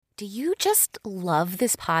Do you just love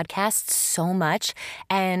this podcast so much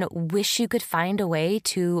and wish you could find a way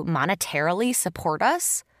to monetarily support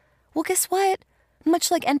us? Well, guess what?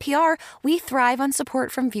 Much like NPR, we thrive on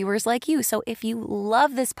support from viewers like you. So if you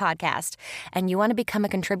love this podcast and you want to become a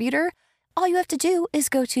contributor, all you have to do is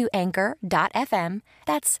go to anchor.fm.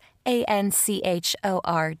 That's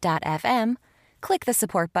ANCHOR.FM. Click the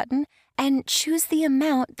support button and choose the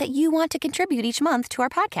amount that you want to contribute each month to our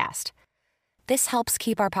podcast. This helps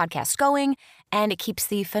keep our podcast going, and it keeps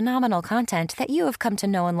the phenomenal content that you have come to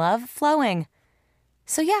know and love flowing.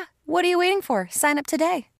 So yeah, what are you waiting for? Sign up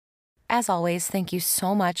today. As always, thank you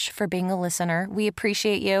so much for being a listener. We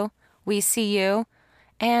appreciate you, we see you,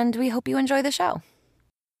 and we hope you enjoy the show.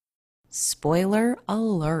 Spoiler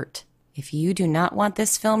alert. If you do not want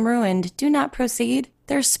this film ruined, do not proceed.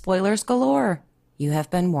 There's spoilers galore. You have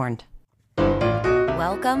been warned.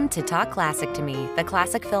 Welcome to Talk Classic to Me, the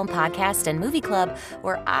classic film podcast and movie club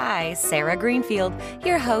where I, Sarah Greenfield,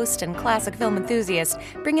 your host and classic film enthusiast,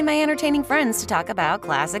 bring in my entertaining friends to talk about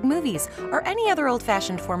classic movies or any other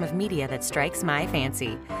old-fashioned form of media that strikes my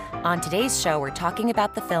fancy. On today's show, we're talking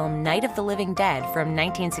about the film Night of the Living Dead from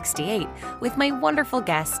 1968 with my wonderful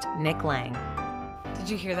guest, Nick Lang. Did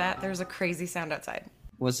you hear that? There was a crazy sound outside.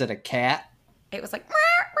 Was it a cat? It was like,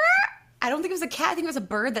 "Meow, meow." I don't think it was a cat. I think it was a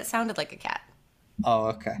bird that sounded like a cat. Oh,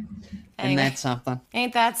 okay. Anyway, Isn't that something?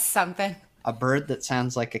 Ain't that something? A bird that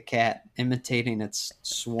sounds like a cat, imitating its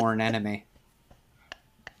sworn enemy.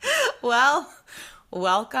 Well,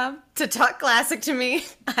 welcome to Talk Classic to Me.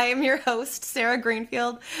 I am your host, Sarah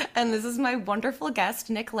Greenfield, and this is my wonderful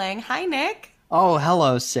guest, Nick Lang. Hi, Nick. Oh,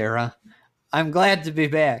 hello, Sarah. I'm glad to be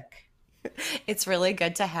back. It's really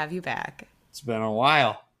good to have you back. It's been a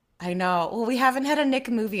while. I know. Well, we haven't had a Nick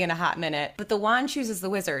movie in a hot minute, but the wand chooses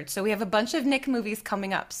the wizard. So we have a bunch of Nick movies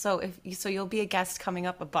coming up. So you'll be a guest coming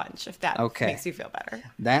up a bunch, if that makes you feel better.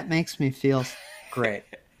 That makes me feel great.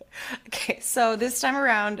 Okay, so this time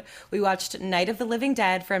around, we watched Night of the Living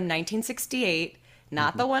Dead from 1968,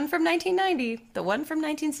 not the one from 1990, the one from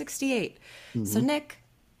 1968. So Nick,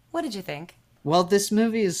 what did you think? Well, this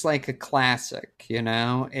movie is like a classic, you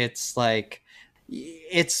know? It's like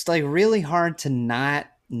really hard to not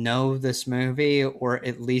know this movie, or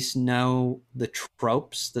at least know the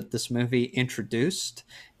tropes that this movie introduced.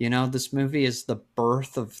 You know, this movie is the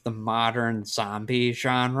birth of the modern zombie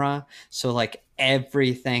genre. So like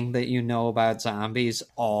everything that you know about zombies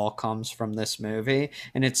all comes from this movie.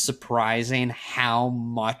 And it's surprising how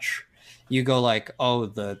much you go like,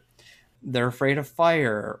 oh, they're afraid of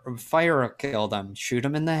fire. Fire will kill them. Shoot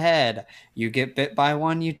them in the head. You get bit by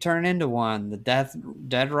one, you turn into one. The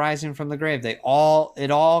dead rising from the grave. It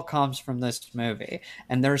all comes from this movie.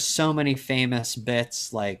 And there's so many famous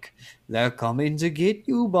bits like "They're coming to get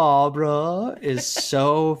you, Barbara" is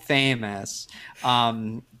so famous.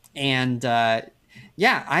 I think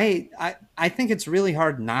it's really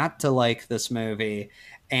hard not to like this movie.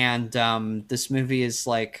 And this movie is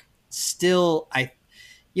like still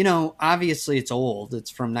obviously it's old. It's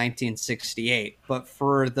from 1968, but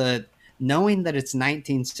for knowing that it's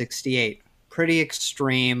 1968, pretty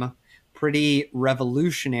extreme, pretty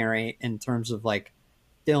revolutionary in terms of like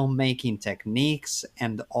filmmaking techniques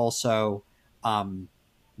and also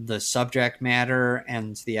the subject matter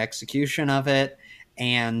and the execution of it.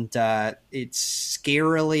 And it's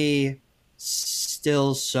scarily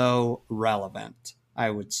still so relevant, I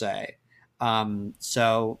would say.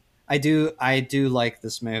 So I do like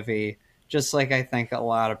this movie, just like I think a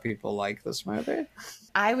lot of people like this movie.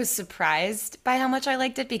 I was surprised by how much I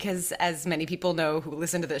liked it because, as many people know who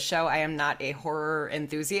listen to this show, I am not a horror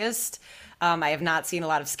enthusiast. I have not seen a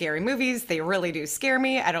lot of scary movies. They really do scare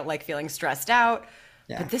me. I don't like feeling stressed out.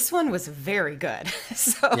 Yeah. But this one was very good.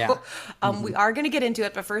 We are going to get into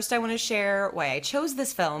it. But first, I want to share why I chose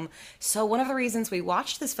this film. So one of the reasons we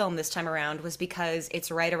watched this film this time around was because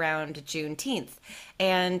it's right around Juneteenth.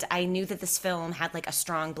 And I knew that this film had like a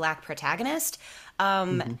strong Black protagonist.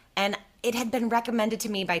 And it had been recommended to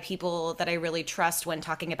me by people that I really trust when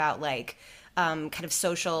talking about like kind of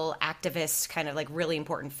social activist, kind of like really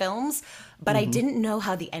important films. But I didn't know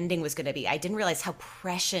how the ending was going to be. I didn't realize how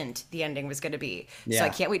prescient the ending was going to be. Yeah. So I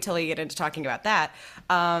can't wait till we get into talking about that.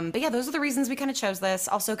 But yeah, those are the reasons we kind of chose this.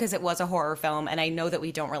 Also because it was a horror film, and I know that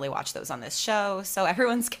we don't really watch those on this show. So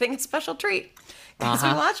everyone's getting a special treat because we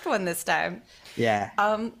watched one this time. Yeah.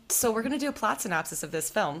 So we're going to do a plot synopsis of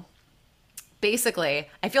this film. Basically,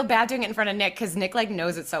 I feel bad doing it in front of Nick because Nick like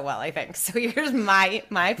knows it so well, I think. So here's my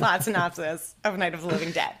plot synopsis of Night of the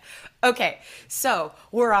Living Dead. Okay, so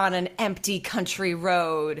we're on an empty country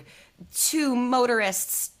road. Two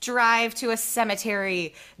motorists drive to a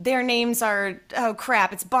cemetery. Their names are, oh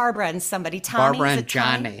crap, it's Barbara and somebody. Tommy, Barbara and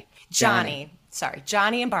Johnny. Johnny.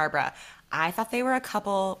 Johnny and Barbara. I thought they were a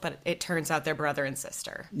couple, but it turns out they're brother and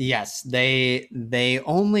sister. Yes, they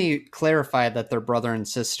only clarify that they're brother and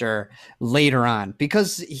sister later on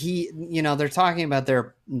because they're talking about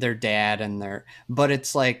their dad and their, but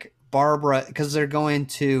it's like Barbara, because they're going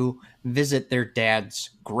to visit their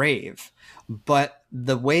dad's grave. But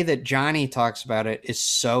the way that Johnny talks about it is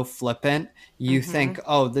so flippant. You think,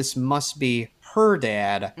 oh, this must be her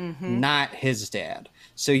dad, not his dad.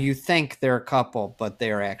 So you think they're a couple, but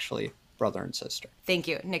they're actually brother and sister. Thank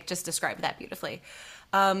you. Nick just described that beautifully.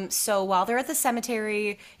 So while they're at the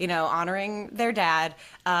cemetery, honoring their dad,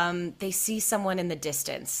 they see someone in the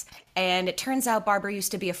distance. And it turns out Barbara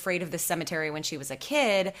used to be afraid of the cemetery when she was a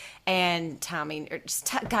kid. And Tommy,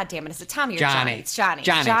 God damn it, is it Tommy or Johnny? It's Johnny.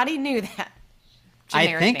 Johnny knew that.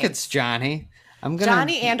 I think it's Johnny.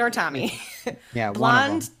 Johnny and or Tommy. Yeah,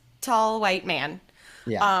 blonde, tall, white man.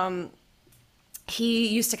 Yeah. He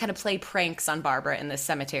used to kind of play pranks on Barbara in the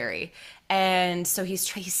cemetery. And so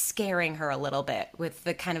he's scaring her a little bit with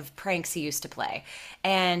the kind of pranks he used to play.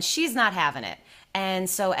 And she's not having it. And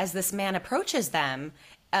so as this man approaches them,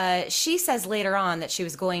 she says later on that she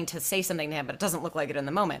was going to say something to him, but it doesn't look like it in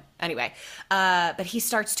the moment. Anyway, but he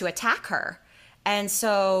starts to attack her. And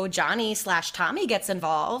so Johnny/Tommy gets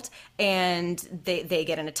involved and they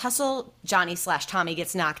get in a tussle. Johnny/Tommy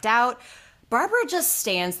gets knocked out. Barbara just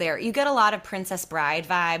stands there. You get a lot of Princess Bride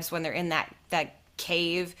vibes when they're in that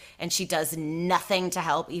cave and she does nothing to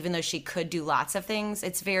help, even though she could do lots of things.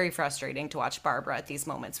 It's very frustrating to watch Barbara at these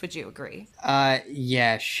moments. Would you agree?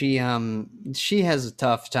 Yeah, she has a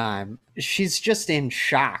tough time. She's just in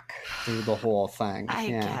shock through the whole thing. I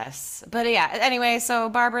guess. But yeah, anyway, so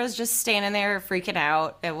Barbara's just standing there freaking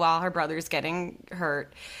out while her brother's getting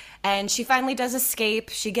hurt. And she finally does escape.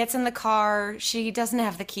 She gets in the car. She doesn't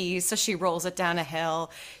have the keys, so she rolls it down a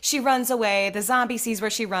hill. She runs away. The zombie sees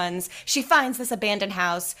where she runs. She finds this abandoned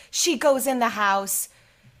house. She goes in the house.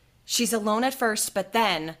 She's alone at first, but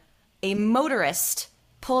then a motorist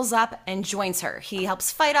pulls up and joins her. He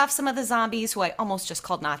helps fight off some of the zombies, who I almost just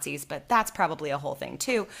called Nazis, but that's probably a whole thing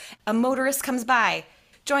too. A motorist comes by,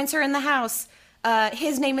 joins her in the house.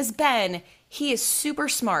 His name is Ben. He is super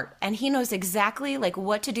smart and he knows exactly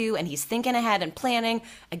what to do, and he's thinking ahead and planning.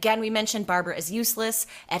 Again, we mentioned Barbara is useless.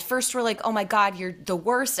 At first we're like, oh my God, you're the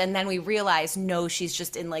worst. And then we realize, no, she's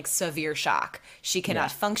just in severe shock. She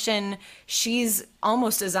cannot function. She's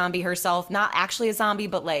almost a zombie herself. Not actually a zombie,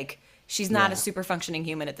 but she's not a super functioning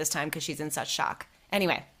human at this time because she's in such shock.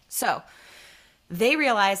 Anyway, so they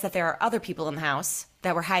realize that there are other people in the house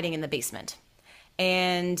that were hiding in the basement.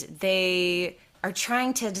 And they are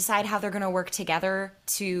trying to decide how they're going to work together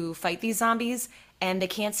to fight these zombies, and they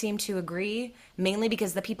can't seem to agree, mainly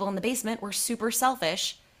because the people in the basement were super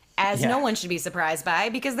selfish, as no one should be surprised by,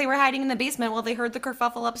 because they were hiding in the basement while they heard the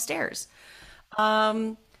kerfuffle upstairs.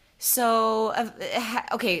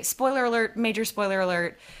 Okay, spoiler alert, major spoiler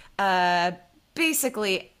alert.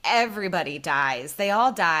 Basically, everybody dies. They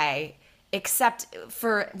all die, except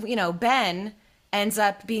for, Ben ends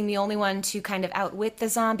up being the only one to kind of outwit the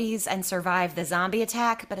zombies and survive the zombie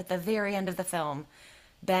attack. But at the very end of the film,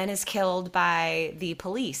 Ben is killed by the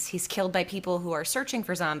police. He's killed by people who are searching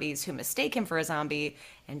for zombies, who mistake him for a zombie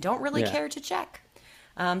and don't really care to check.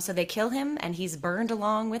 So they kill him, and he's burned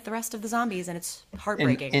along with the rest of the zombies, and it's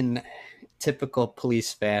heartbreaking. In typical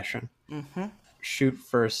police fashion. Shoot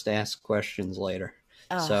first, ask questions later.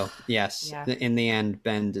 So, yes, in the end,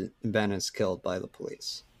 Ben is killed by the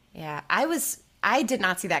police. Yeah, I did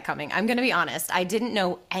not see that coming. I'm going to be honest. I didn't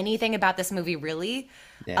know anything about this movie, really.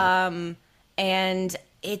 Yeah. And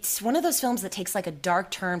it's one of those films that takes a dark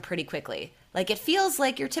turn pretty quickly. It feels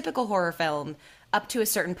like your typical horror film up to a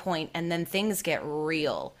certain point, and then things get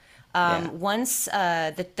real. Once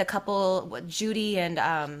the couple, Judy and...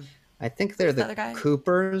 I think they're the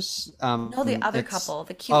Coopers. No, the other couple,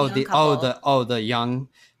 the cute young couple. The young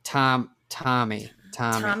Tommy.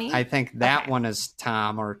 I think that one is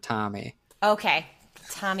Tom or Tommy. Okay.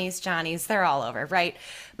 Tommy's, Johnny's, they're all over, right?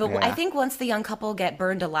 But I think once the young couple get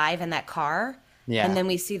burned alive in that car, and then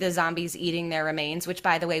we see the zombies eating their remains, which,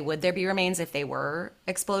 by the way, would there be remains if they were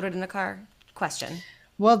exploded in a car? Question.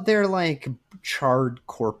 Well, they're charred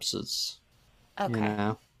corpses.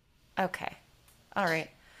 Okay. Okay. All right.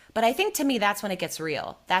 But I think, to me, that's when it gets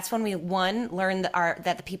real. That's when we, one, learn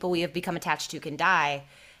that the people we have become attached to can die,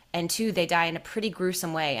 and two, they die in a pretty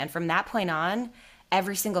gruesome way. And from that point on,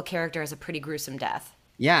 every single character has a pretty gruesome death.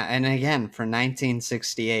 Yeah, and again, for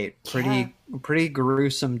 1968, pretty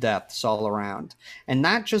gruesome deaths all around. And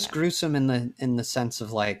not just gruesome in the sense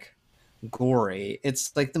of gory. It's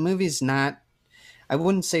the movie's not, I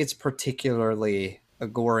wouldn't say it's particularly a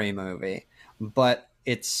gory movie, but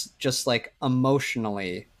it's just like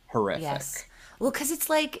emotionally Yes. horrific. Well, because it's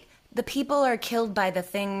like the people are killed by the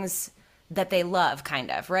things that they love, kind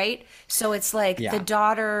of, right? So it's like the Yeah.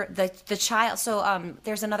 daughter, the child. So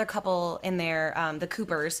there's another couple in there, the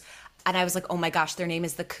Coopers, and I was like, oh my gosh, their name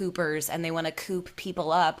is the Coopers, and they want to coop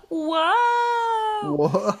people up. Whoa!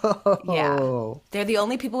 Yeah. Whoa. They're the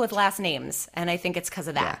only people with last names, and I think it's because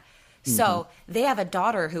of Yeah. that. Hmm. So they have a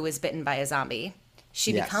daughter who is bitten by a zombie.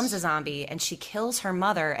 She becomes a Yes. zombie, and she kills her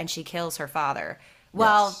mother and she kills her father.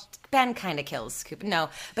 Well, Yes. Ben kind of kills Cooper. No,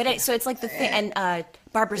 but so it's like the thing, and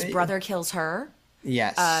Barbara's brother kills her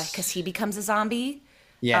because Yes. he becomes a zombie.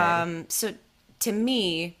 Yeah. So to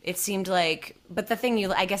me, it seemed like, but the thing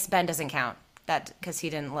I guess Ben doesn't count that because he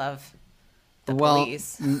didn't love the Well,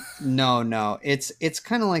 police. no, no. It's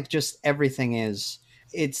kind of like just everything is.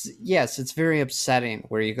 It's yes, it's very upsetting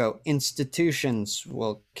where you go institutions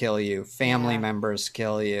will kill you, family Yeah, members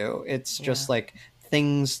kill you. It's yeah. just like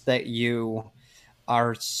things that you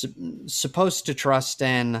are supposed to trust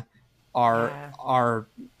in Yeah. are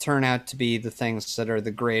turn out to be the things that are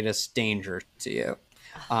the greatest danger to you.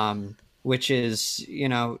 Which is,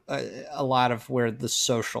 a lot of where the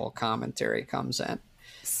social commentary comes in.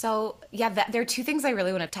 So, yeah, there are two things I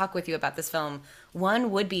really want to talk with you about this film.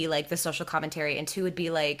 One would be like the social commentary, and two would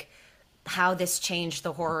be like how this changed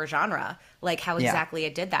the horror genre, like how Yeah. exactly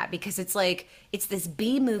it did that. Because it's like, it's this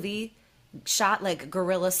B movie shot like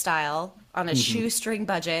guerrilla style on a Hmm. shoestring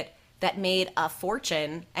budget that made a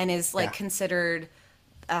fortune and is like Yeah. considered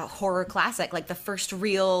a horror classic, like the first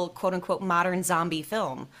real quote unquote modern zombie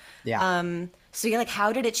film. Yeah. So you're like,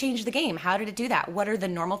 how did it change the game? How did it do that? What are the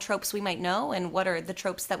normal tropes we might know, and what are the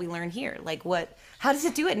tropes that we learn here? Like, what? How does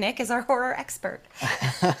it do it, Nick, as our horror expert?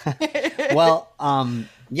 Well,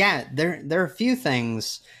 yeah, there are a few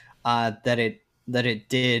things that it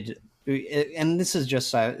did, and this is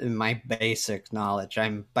just my basic knowledge.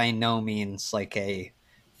 I'm by no means like a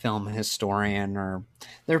film historian, or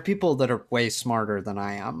there are people that are way smarter than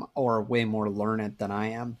I am or way more learned than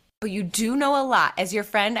I am. But you do know a lot. As your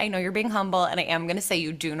friend, I know you're being humble, and I am going to say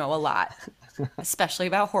you do know a lot, especially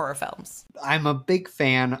about horror films. I'm a big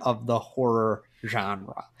fan of the horror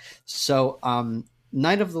genre. So,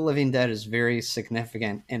 Night of the Living Dead is very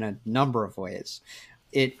significant in a number of ways.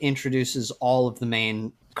 It introduces all of the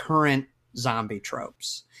main current zombie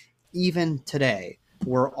tropes. Even today,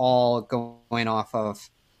 we're all going off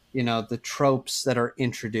of, the tropes that are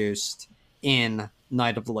introduced in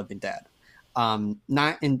Night of the Living Dead.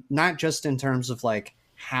 Not just in terms of like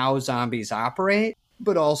how zombies operate,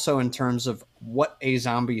 but also in terms of what a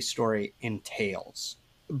zombie story entails.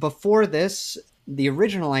 Before this, the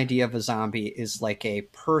original idea of a zombie is like a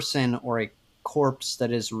person or a corpse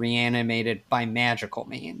that is reanimated by magical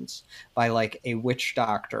means, by like a witch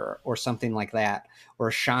doctor or something like that, or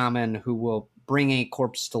a shaman who will bring a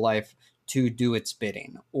corpse to life to do its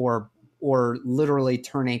bidding, or literally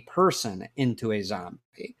turn a person into a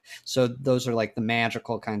zombie. So those are like the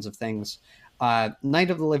magical kinds of things. Night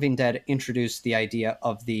of the Living Dead introduced the idea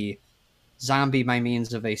of the zombie by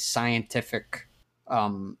means of a scientific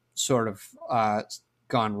sort of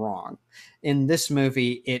gone wrong. In this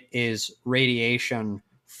movie, it is radiation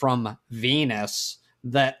from Venus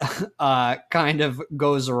that kind of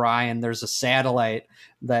goes awry, and there's a satellite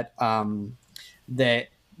that that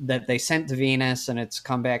that they sent to Venus, and it's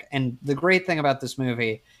come back. And the great thing about this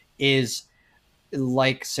movie is,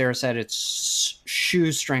 like Sarah said, it's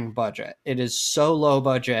shoestring budget. It is so low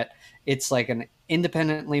budget. It's like an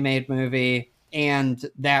independently made movie, and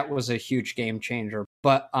that was a huge game changer.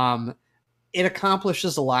 But it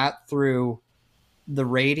accomplishes a lot through the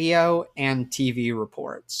radio and TV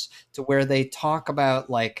reports, to where they talk about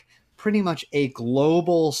like pretty much a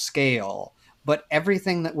global scale, but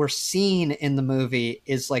everything that we're seeing in the movie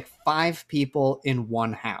is like five people in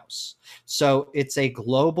one house. So it's a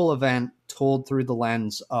global event told through the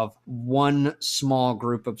lens of one small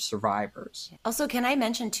group of survivors. Also, can I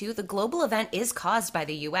mention too, the global event is caused by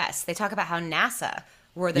the US. They talk about how NASA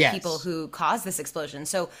were the people Yes. who caused this explosion.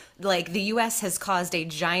 So, like, the US has caused a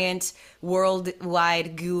giant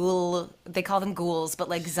worldwide ghoul, they call them ghouls, but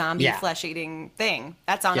like zombie Yeah. flesh eating thing.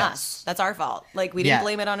 That's on us. Yes. That's our fault. Like, we didn't Yeah.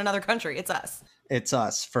 blame it on another country. It's us. It's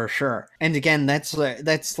us for sure. And again, that's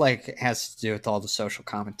like has to do with all the social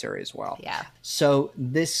commentary as well. Yeah. So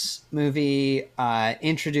this movie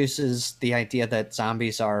introduces the idea that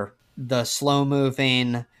zombies are the slow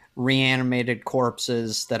moving reanimated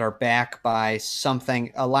corpses that are back by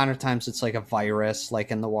something. A lot of times it's like a virus,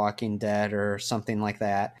 like in The Walking Dead or something like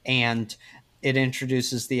that. And it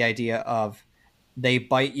introduces the idea of they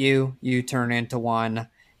bite you, you turn into one.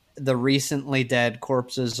 The recently dead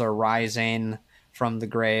corpses are rising from the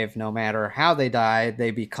grave. No matter how they die,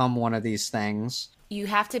 they become one of these things. You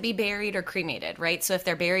have to be buried or cremated, right? So if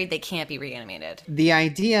they're buried, they can't be reanimated. The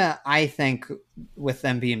idea, I think, with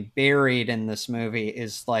them being buried in this movie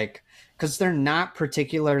is like, because they're not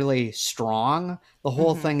particularly strong. The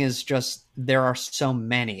whole Mm-hmm. thing is just there are so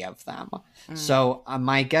many of them. Mm. So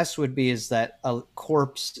my guess would be is that a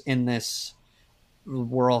corpse in this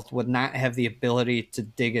world would not have the ability to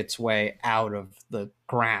dig its way out of the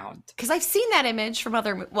ground. Because I've seen that image from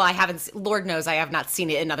well, I haven't, Lord knows I have not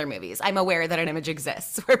seen it in other movies. I'm aware that an image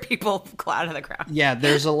exists where people go out of the ground. Yeah,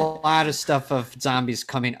 there's a lot of stuff of zombies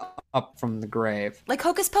coming up from the grave. Like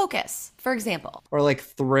Hocus Pocus, for example. Or like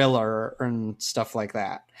Thriller and stuff like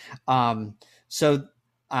that. So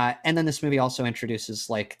and then this movie also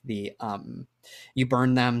introduces like the you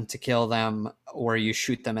burn them to kill them, or you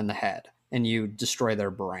shoot them in the head and you destroy their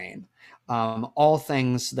brain. All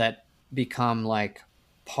things that become like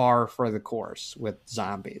par for the course with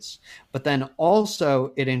zombies. But then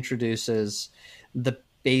also it introduces the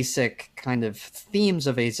basic kind of themes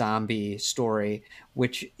of a zombie story,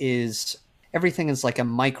 which is everything is like a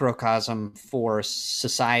microcosm for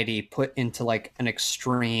society put into like an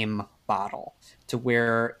extreme bottle, to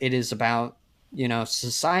where it is about, you know,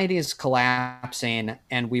 society is collapsing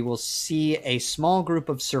and we will see a small group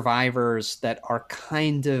of survivors that are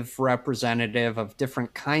kind of representative of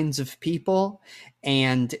different kinds of people,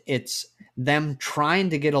 and it's them trying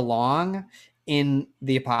to get along in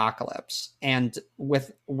the apocalypse, and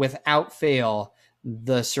without fail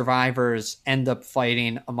the survivors end up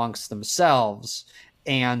fighting amongst themselves.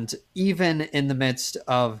 And even in the midst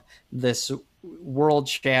of this world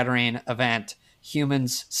shattering event,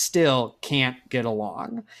 humans still can't get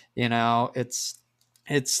along. You know, it's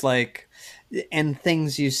like, and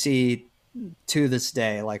things you see to this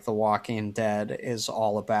day, like The Walking Dead, is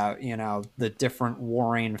all about, you know, the different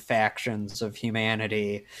warring factions of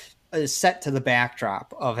humanity set to the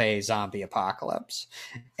backdrop of a zombie apocalypse.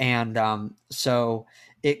 And so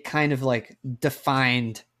it kind of like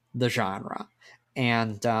defined the genre.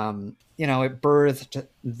 And you know, it birthed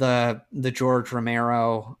the George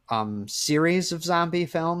Romero series of zombie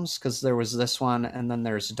films, because there was this one, and then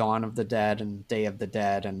there's Dawn of the Dead and Day of the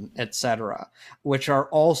Dead and etc., which are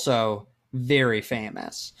also very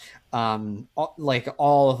famous. Like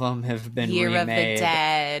all of them have been Year remade. of the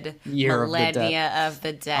Dead, Year Millennia of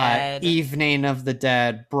the Dead, Evening of the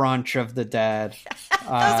Dead, Brunch of the Dead.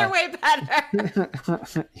 Those are way better.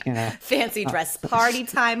 You know, Fancy dress party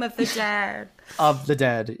time of the dead. Of the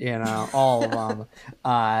Dead, you know, all of them.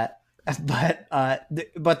 But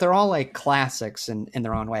they're all like classics in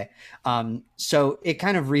their own way. So it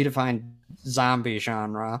kind of redefined zombie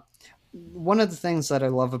genre. One of the things that I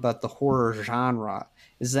love about the horror genre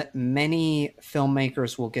is that many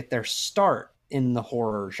filmmakers will get their start in the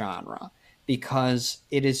horror genre because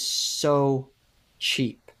it is so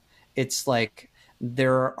cheap. It's like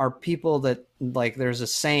there are people that, like, there's a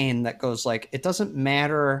saying that goes like, it doesn't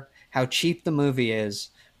matter how cheap the movie is,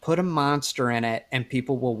 put a monster in it and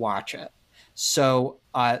people will watch it. So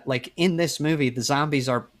like in this movie, the zombies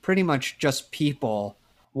are pretty much just people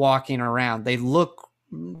walking around. They look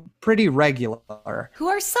pretty regular. Who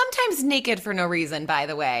are sometimes naked for no reason, by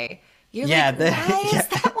the way. You're Yeah, like, why is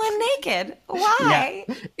that one naked? Why?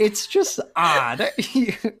 Yeah, it's just odd.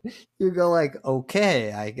 You go like,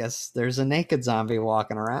 okay, I guess there's a naked zombie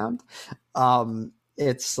walking around.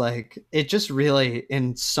 It's like, it just really,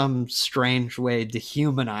 in some strange way,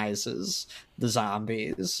 dehumanizes the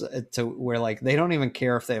zombies to where like they don't even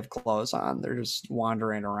care if they have clothes on. They're just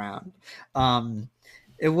wandering around.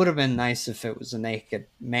 It would have been nice if it was a naked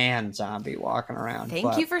man zombie walking around.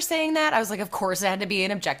 Thank you for saying that. I was like, of course it had to be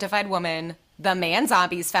an objectified woman. The man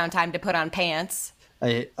zombies found time to put on pants.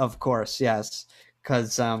 Of course, yes.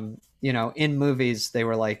 Because, you know, in movies, they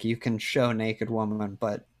were like, you can show naked woman,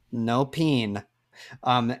 but no peen.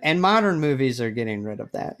 And modern movies are getting rid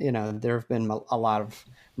of that. You know, there have been a lot of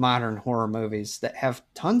modern horror movies that have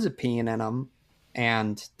tons of peen in them.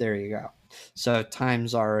 And there you go. So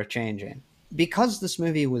times are changing. Because this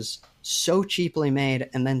movie was so cheaply made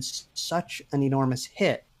and then such an enormous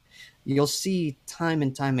hit, you'll see time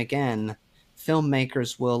and time again,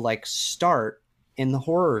 filmmakers will like start in the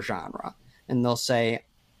horror genre and they'll say,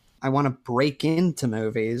 I want to break into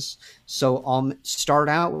movies, so I'll start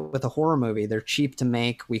out with a horror movie. They're cheap to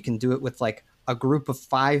make. We can do it with like a group of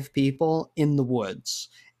 5 people in the woods,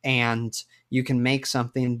 and you can make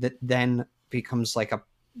something that then becomes like a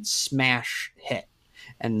smash hit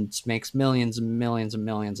and makes millions and millions and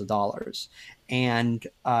millions of dollars. And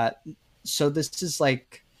so this is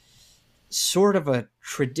like sort of a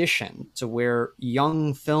tradition to where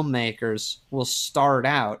young filmmakers will start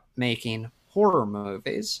out making horror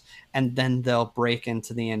movies, and then they'll break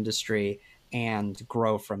into the industry and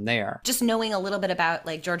grow from there. Just knowing a little bit about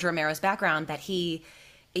like George Romero's background, that he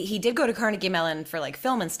did go to Carnegie Mellon for like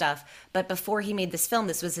film and stuff, but before he made this film,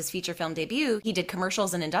 this was his feature film debut, he did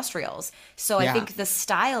commercials and industrials. So I Yeah. think the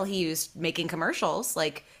style he used making commercials,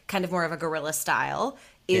 like kind of more of a guerrilla style,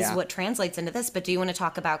 is Yeah. what translates into this. But do you want to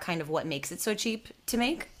talk about kind of what makes it so cheap to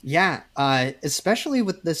make? Yeah, especially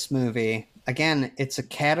with this movie. Again, it's a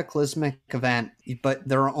cataclysmic event, but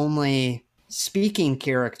there are only speaking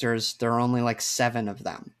characters. There are only like 7 of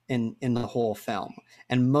them in the whole film,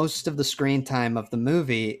 and most of the screen time of the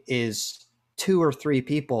movie is 2 or 3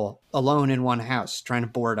 people alone in one house trying to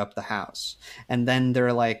board up the house, and then there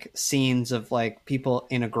are like scenes of like people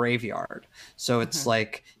in a graveyard. So it's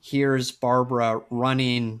like here's Barbara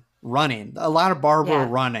running, a lot of Barbara Yeah.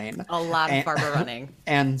 running, A lot of and, Barbara running.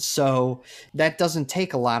 and so that doesn't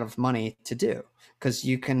take a lot of money to do, because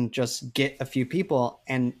you can just get a few people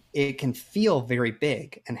and it can feel very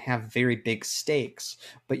big and have very big stakes,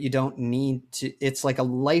 but you don't need to. It's like a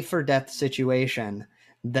life or death situation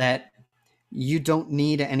that you don't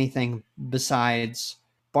need anything besides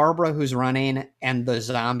Barbara who's running and the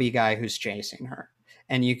zombie guy who's chasing her.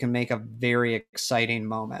 And you can make a very exciting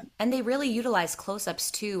moment. And they really utilize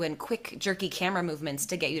close-ups too, and quick jerky camera movements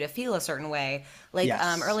to get you to feel a certain way. Like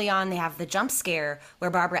Yes. early on, they have the jump scare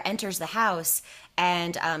where Barbara enters the house,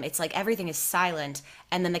 and it's like everything is silent,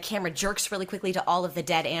 and then the camera jerks really quickly to all of the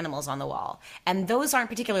dead animals on the wall. And those aren't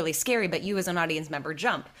particularly scary, but you as an audience member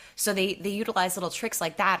jump. So they utilize little tricks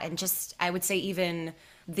like that, and just I would say even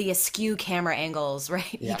the askew camera angles,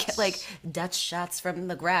 right? You get Yes. like Dutch shots from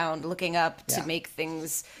the ground looking up to Yeah. make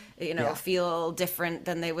things, Yeah. feel different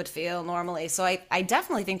than they would feel normally. So I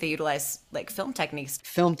definitely think they utilize like film techniques.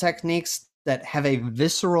 Film techniques that have a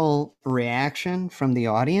visceral reaction from the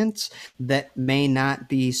audience that may not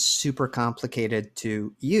be super complicated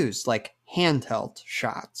to use, like handheld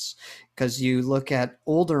shots. Because you look at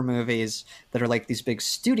older movies that are like these big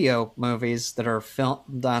studio movies that are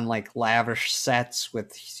filmed on like lavish sets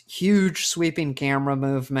with huge sweeping camera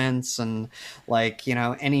movements, and like,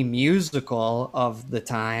 any musical of the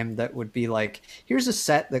time that would be like, here's a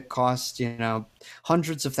set that cost,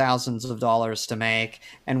 hundreds of thousands of dollars to make,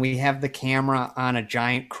 and we have the camera on a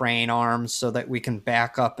giant crane arm so that we can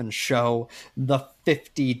back up and show the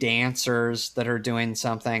 50 dancers that are doing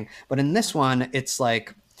something. But in this one, it's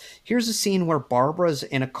like, here's a scene where Barbara's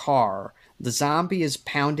in a car, the zombie is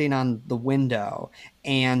pounding on the window,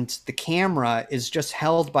 and the camera is just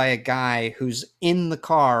held by a guy who's in the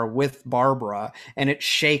car with Barbara, and it's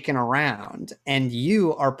shaking around, and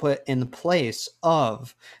you are put in the place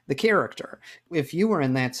of the character. If you were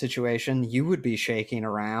in that situation, you would be shaking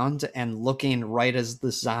around and looking right as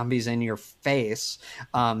the zombie's in your face.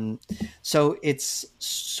 So it's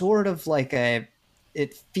sort of like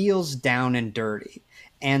it feels down and dirty.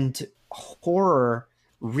 And horror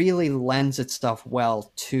really lends itself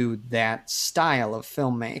well to that style of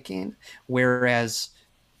filmmaking, whereas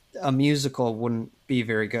a musical wouldn't be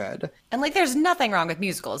very good. And like there's nothing wrong with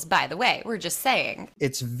musicals, by the way. We're just saying.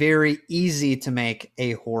 It's very easy to make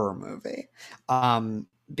a horror movie,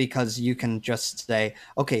 because you can just say,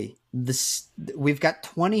 okay, we've got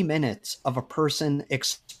 20 minutes of a person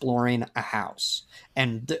exploring a house,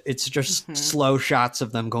 and it's just slow shots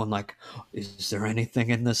of them going like, is there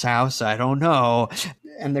anything in this house? I don't know.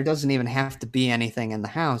 And there doesn't even have to be anything in the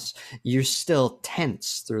house. You're still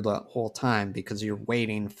tense through the whole time because you're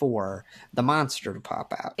waiting for the monster to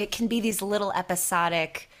pop out. It can be these little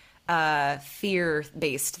episodic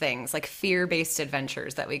fear-based things, like fear-based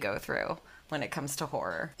adventures that we go through when it comes to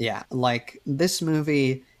horror. Yeah, like this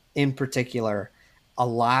movie in particular, a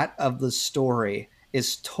lot of the story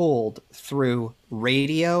is told through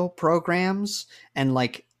radio programs and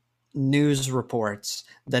like news reports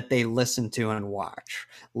that they listen to and watch.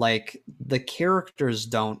 Like the characters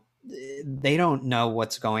don't know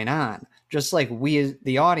what's going on. Just like we,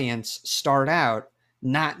 the audience, start out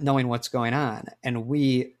not knowing what's going on, and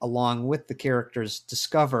we, along with the characters,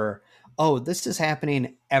 discover, oh, this is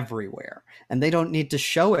happening everywhere. And they don't need to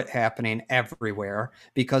show it happening everywhere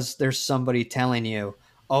because there's somebody telling you,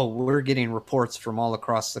 oh, we're getting reports from all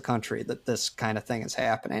across the country that this kind of thing is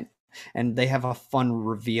happening. And they have a fun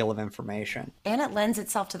reveal of information. And it lends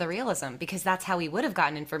itself to the realism because that's how we would have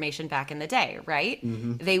gotten information back in the day, right?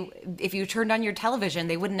 If you turned on your television,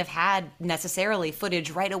 they wouldn't have had necessarily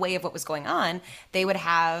footage right away of what was going on. They would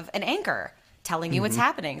have an anchor telling you what's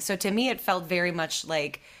happening. So to me, it felt very much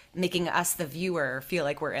like making us, the viewer, feel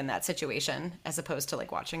like we're in that situation as opposed to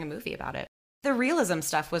like watching a movie about it. The realism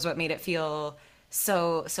stuff was what made it feel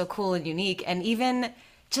so cool and unique. And even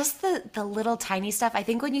just the little tiny stuff. I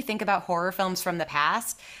think when you think about horror films from the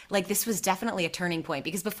past, like this was definitely a turning point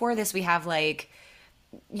because before this we have like,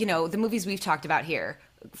 you know, the movies we've talked about here,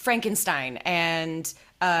 Frankenstein and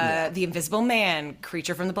Yeah. The Invisible Man,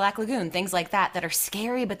 Creature from the Black Lagoon, things like that that are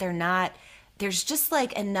scary, but they're not. There's just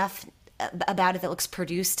like enough about it that looks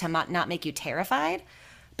produced to not make you terrified.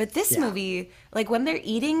 But this Yeah. movie, like when they're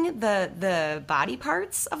eating the body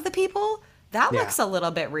parts of the people, that Yeah. looks a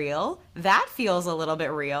little bit real. That feels a little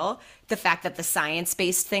bit real. The fact that the science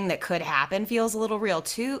based thing that could happen feels a little real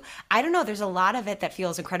too. I don't know. There's a lot of it that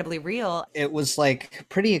feels incredibly real. It was like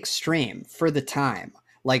pretty extreme for the time,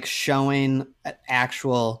 like showing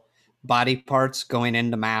actual body parts going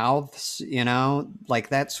into mouths, you know, like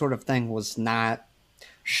that sort of thing was not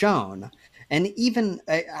shown. And even,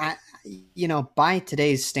 you know, by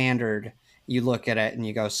today's standard, you look at it and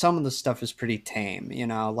you go, some of the stuff is pretty tame, you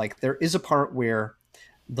know, like there is a part where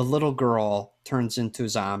the little girl turns into a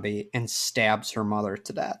zombie and stabs her mother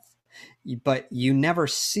to death. But you never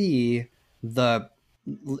see the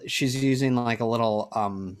she's using like a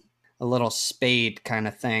little spade kind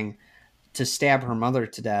of thing to stab her mother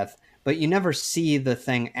to death, but you never see the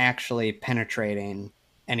thing actually penetrating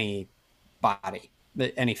any body,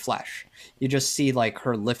 any flesh. You just see like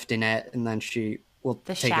her lifting it and then she will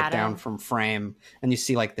The take it down shadow. from frame and you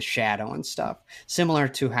see like the shadow and stuff. Similar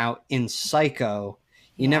to how in Psycho,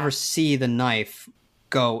 you never Yeah. see the knife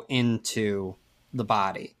go into the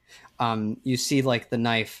body. You see like the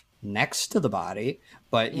knife next to the body,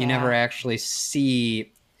 but you never Yeah. actually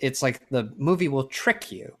see. It's like the movie will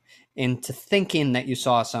trick you into thinking that you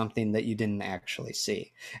saw something that you didn't actually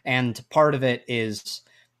see. And part of it is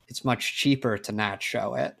it's much cheaper to not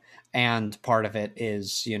show it. And part of it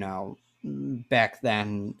is, you know, back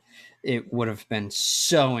then it would have been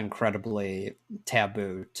so incredibly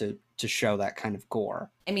taboo to show that kind of gore.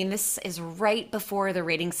 I mean, this is right before the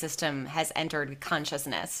rating system has entered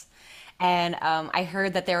consciousness. And I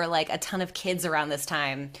heard that there were like a ton of kids around this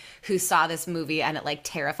time who saw this movie and it like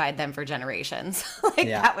terrified them for generations. Like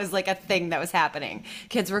Yeah. that was like a thing that was happening.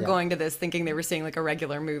 Kids were Yeah. going to this thinking they were seeing like a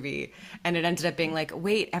regular movie. And it ended up being like,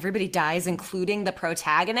 wait, everybody dies, including the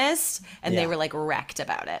protagonist. And they Yeah. were like wrecked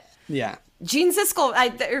about it. Yeah. Gene Siskel,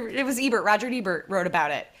 it was Ebert, Roger Ebert wrote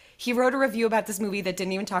about it. He wrote a review about this movie that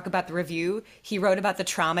didn't even talk about the review. He wrote about the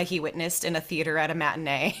trauma he witnessed in a theater at a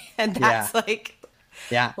matinee. And Yeah. that's like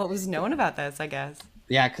Yeah. what was known about this, I guess.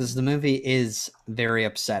 Yeah, because the movie is very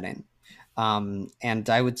upsetting, and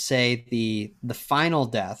I would say the final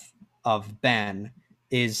death of Ben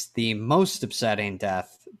is the most upsetting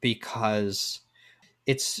death because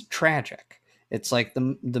it's tragic. It's like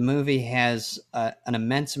the movie has an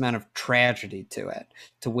immense amount of tragedy to it,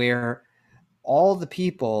 to where all the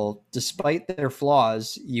people, despite their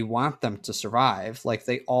flaws, you want them to survive. Like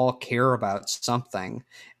they all care about something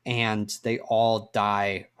and they all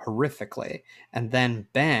die horrifically. And then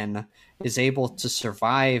Ben is able to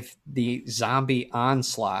survive the zombie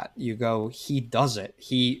onslaught. You go, he does it.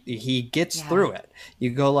 He gets Yeah. through it.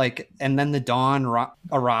 You go like, and then the dawn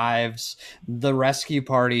arrives. The rescue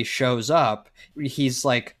party shows up. He's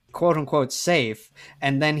like, quote unquote safe,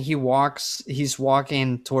 and then he's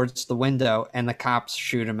walking towards the window and the cops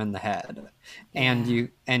shoot him in the head. And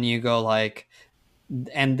Yeah. you go like,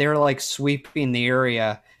 and they're like sweeping the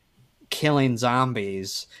area killing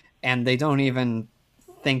zombies, and they don't even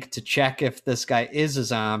think to check if this guy is a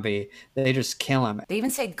zombie. They just kill him. They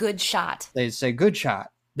even say good shot. They say good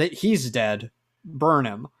shot, that he's dead, burn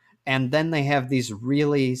him. And then they have these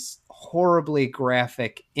really horribly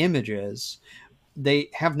graphic images. They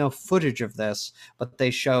have no footage of this, but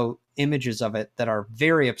they show images of it that are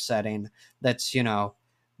very upsetting. That's, you know,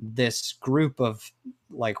 this group of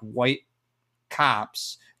like white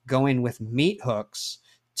cops going with meat hooks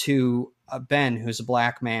to Ben, who's a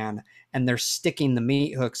black man, and they're sticking the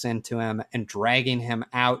meat hooks into him and dragging him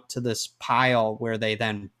out to this pile where they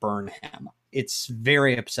then burn him. It's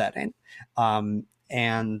very upsetting.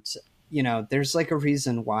 And you know, there's like a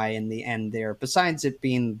reason why in the end there, besides it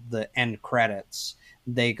being the end credits,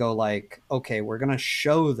 they go like, okay, we're going to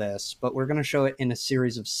show this, but we're going to show it in a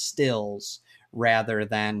series of stills rather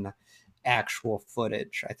than actual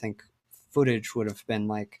footage. I think footage would have been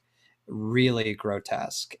like really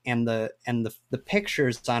grotesque. And the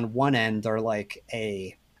pictures on one end are like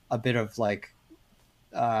a bit of like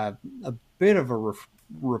a bit of a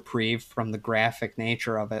reprieve from the graphic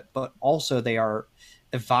nature of it, but also they are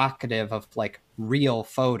evocative of like real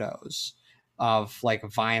photos of like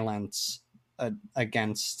violence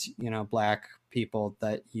against, you know, black people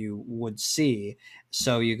that you would see.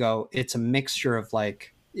 So you go, it's a mixture of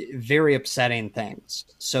like very upsetting things.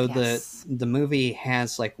 So Yes. the movie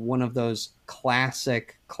has like one of those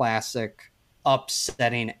classic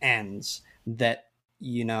upsetting ends that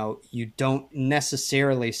you don't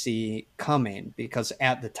necessarily see coming, because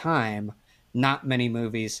at the time not many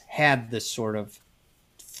movies had this sort of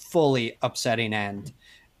fully upsetting end,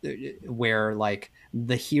 where like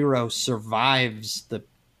the hero survives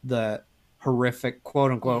the horrific,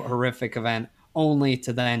 quote unquote, Yeah. horrific event, only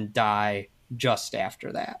to then die just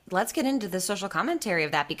after that. Let's get into the social commentary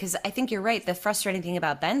of that, because I think you're right. The frustrating thing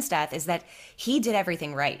about Ben's death is that he did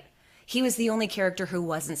everything right. He was the only character who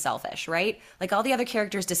wasn't selfish, right? Like all the other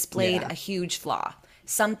characters displayed Yeah. a huge flaw,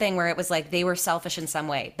 something where it was like they were selfish in some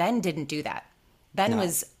way. Ben didn't do that. Ben No.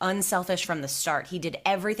 was unselfish from the start. He did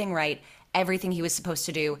everything right, everything he was supposed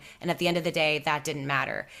to do, and at the end of the day, that didn't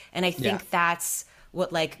matter. And I Yeah. think that's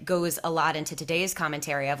what like goes a lot into today's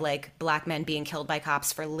commentary of like black men being killed by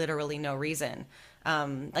cops for literally no reason.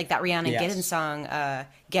 Like that Rihanna Giddens Yes. song,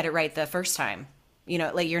 "Get It Right the First Time." You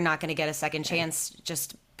know, like you're not going to get a second chance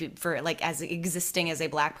just for like as existing as a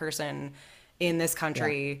black person in this Yeah.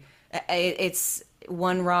 country. It's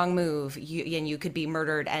one wrong move, and you could be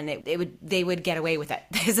murdered, and they would get away with it.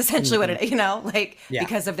 Is essentially what Hmm. it, like Yeah.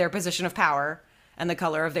 because of their position of power and the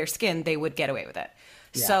color of their skin, they would get away with it.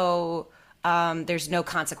 Yeah. So there's no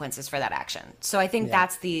consequences for that action. So I think Yeah.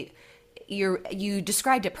 that's you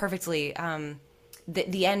described it perfectly.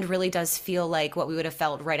 The end really does feel like what we would have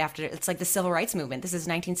felt right after. It's like the civil rights movement. This is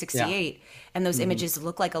Yeah. 1968, and those Hmm. images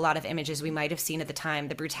look like a lot of images we might have seen at the time.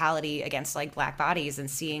 The brutality against like black bodies, and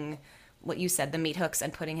seeing what you said, the meat hooks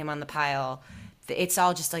and putting him on the pile. It's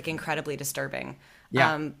all just like incredibly disturbing.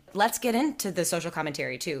 Yeah. Let's get into the social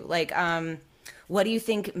commentary too. Like, what do you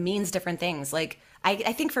think means different things? Like,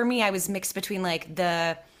 I think for me, I was mixed between like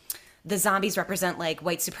the zombies represent like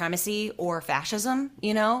white supremacy or fascism,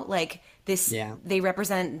 like this, Yeah. they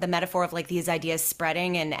represent the metaphor of like these ideas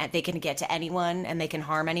spreading, and they can get to anyone and they can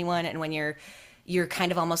harm anyone. And when you're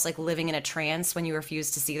kind of almost like living in a trance when you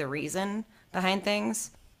refuse to see the reason behind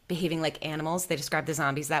things, behaving like animals. They describe the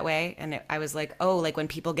zombies that way. And I was like, oh, like when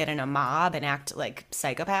people get in a mob and act like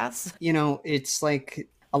psychopaths. It's like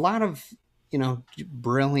a lot of,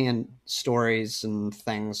 brilliant stories and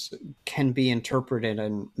things can be interpreted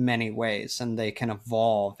in many ways, and they can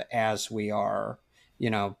evolve as we are,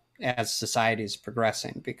 as society is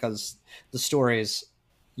progressing, because the story is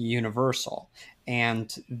universal.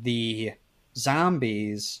 And the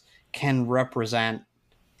zombies can represent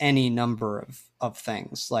any number of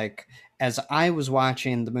things. Like, as I was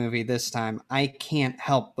watching the movie this time, I can't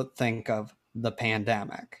help but think of the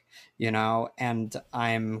pandemic, and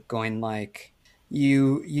I'm going like,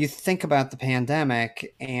 you think about the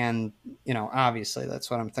pandemic, and obviously that's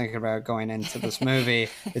what I'm thinking about going into this movie.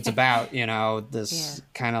 It's about Yeah. this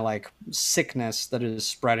kind of like sickness that is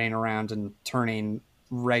spreading around and turning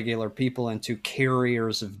regular people into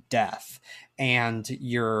carriers of death, and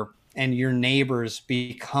your neighbors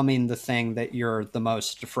becoming the thing that you're the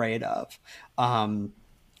most afraid of.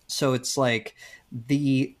 So it's like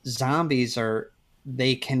the zombies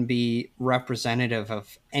they can be representative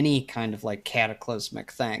of any kind of like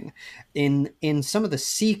cataclysmic thing. In some of the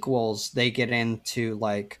sequels, they get into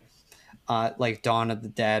like Dawn of the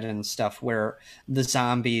Dead and stuff, where the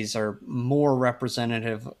zombies are more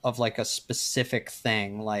representative of like a specific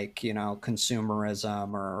thing, like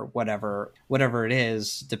consumerism or whatever it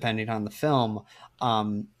is, depending on the film.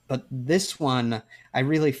 But this one, I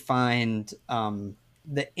really find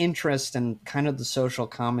the interest and kind of the social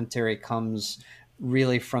commentary comes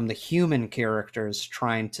really from the human characters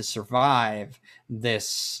trying to survive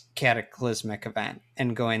this cataclysmic event,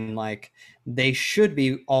 and going like, they should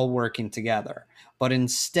be all working together. But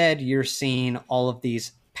instead, you're seeing all of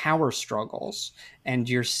these power struggles, and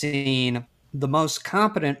you're seeing the most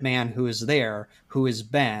competent man who is there, who is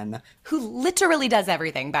Ben. Who literally does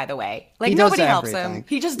everything, by the way. Like He does nobody helps him. everything.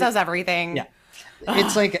 He just does everything. Yeah.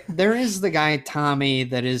 It's like there is the guy Tommy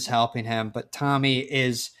that is helping him, but Tommy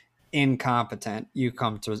is incompetent, you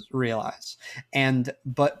come to realize.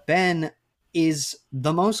 But Ben is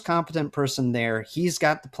the most competent person there. He's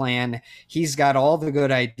got the plan, he's got all the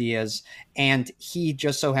good ideas, and he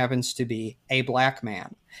just so happens to be a black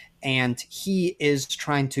man. And he is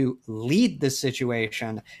trying to lead the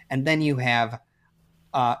situation. And then you have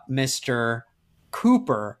Mr.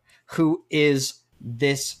 Cooper, who is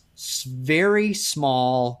this very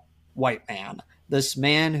small white man, this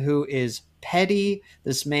man who is petty,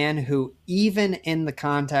 this man who, even in the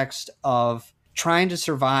context of trying to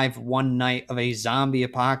survive one night of a zombie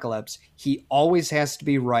apocalypse, he always has to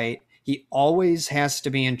be right. He always has to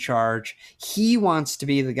be in charge. He wants to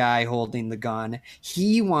be the guy holding the gun.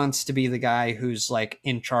 He wants to be the guy who's like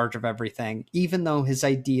in charge of everything, even though his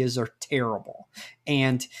ideas are terrible.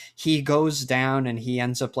 And he goes down and he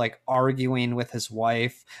ends up like arguing with his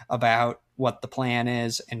wife about what the plan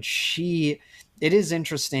is. And it is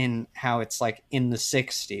interesting how it's like in the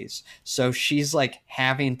 60s. So she's like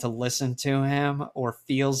having to listen to him, or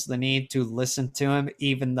feels the need to listen to him,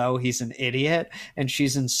 even though he's an idiot. And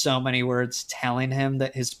she's in so many words telling him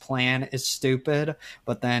that his plan is stupid.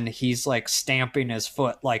 But then he's like stamping his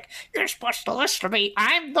foot, like, you're supposed to listen to me.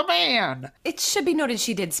 I'm the man. It should be noted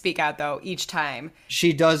she did speak out, though, each time.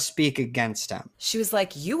 She does speak against him. She was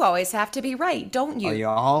like, you always have to be right, don't you? Oh, you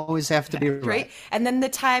always have to be right. And then the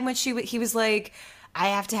time when he was like, I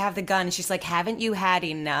have to have the gun. And she's like, haven't you had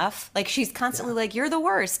enough? Like, she's constantly like, you're the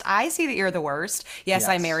worst. I see that you're the worst. Yes,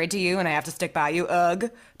 I'm married to you and I have to stick by you. Ugh.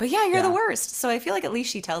 But yeah, you're the worst. So I feel like at least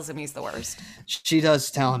she tells him he's the worst. She does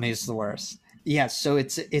tell him he's the worst. Yeah, so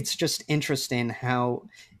it's just interesting how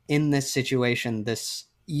in this situation,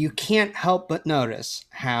 you can't help but notice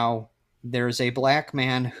how there's a black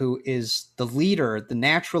man who is the leader, the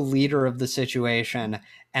natural leader of the situation,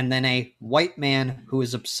 and then a white man who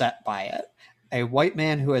is upset by it. A white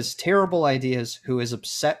man who has terrible ideas, who is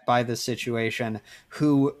upset by the situation,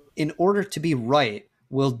 who, in order to be right,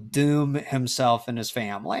 will doom himself and his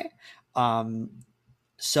family.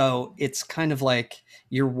 So it's kind of like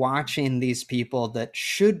you're watching these people that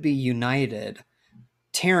should be united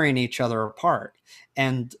tearing each other apart.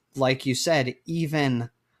 And like you said, even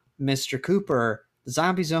Mr. Cooper, the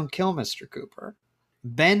zombies don't kill Mr. Cooper.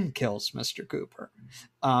 Ben kills Mr. Cooper.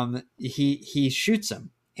 He shoots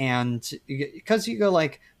him. And because you go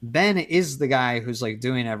like, Ben is the guy who's like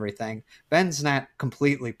doing everything. Ben's not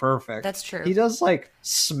completely perfect. That's true. He does like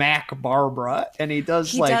smack Barbara, and he does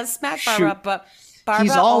smack Barbara, but Barbara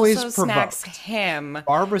he's always also smacks him.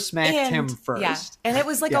 Barbara smacked him first. Yeah. And it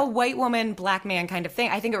was like a white woman, black man kind of thing.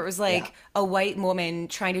 I think it was like a white woman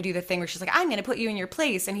trying to do the thing where she's like, I'm going to put you in your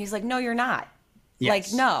place. And he's like, no, you're not. Yes.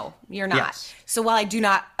 Like, no, you're not. Yes. So while I do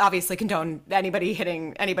not obviously condone anybody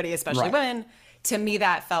hitting anybody, especially women, to me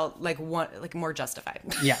that felt like more justified.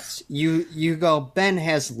 Yes. You go, Ben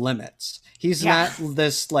has limits. He's not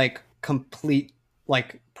this like complete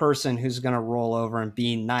like person who's going to roll over and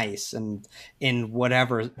be nice and in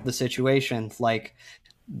whatever the situation. Like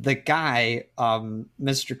the guy,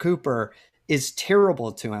 Mr. Cooper, is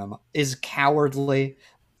terrible to him, is cowardly,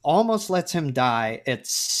 almost lets him die at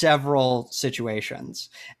several situations.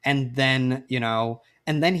 And then,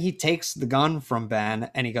 and then he takes the gun from Ben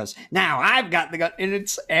and he goes, now I've got the gun. And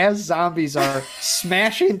it's as zombies are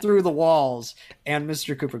smashing through the walls. And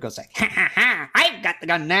Mr. Cooper goes like, ha ha ha, I've got the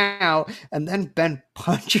gun now. And then Ben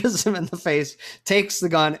punches him in the face, takes the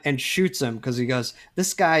gun and shoots him because he goes,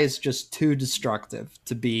 this guy is just too destructive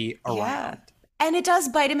to be around. Yeah. And it does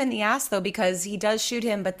bite him in the ass, though, because he does shoot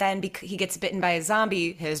him, but then he gets bitten by a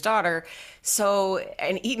zombie, his daughter,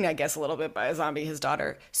 and eaten, I guess, a little bit by a zombie, his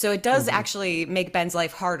daughter. So it does actually make Ben's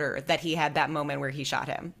life harder that he had that moment where he shot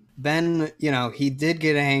him. Ben, he did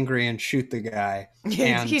get angry and shoot the guy.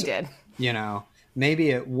 And, he did. Maybe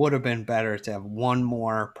it would have been better to have one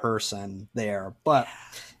more person there, but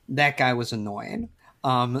that guy was annoying.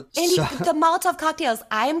 The Molotov cocktails,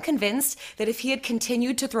 I am convinced that if he had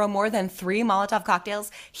continued to throw more than 3 Molotov cocktails,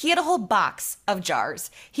 he had a whole box of jars.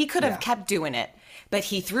 He could have kept doing it, but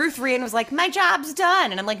he threw 3 and was like, my job's done.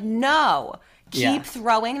 And I'm like, no, keep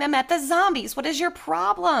throwing them at the zombies. What is your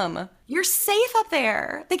problem? You're safe up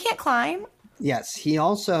there. They can't climb. Yes, he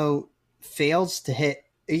also fails to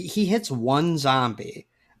he hits one zombie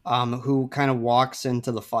who kind of walks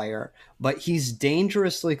into the fire, but he's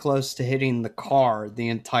dangerously close to hitting the car the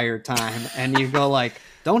entire time. And you go like,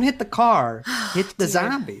 don't hit the car, hit the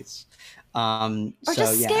zombies. Or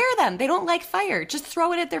just scare them. They don't like fire. Just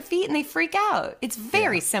throw it at their feet and they freak out. It's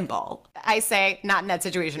very simple. I say not in that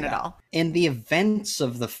situation at all. In the events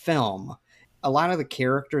of the film, a lot of the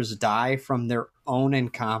characters die from their own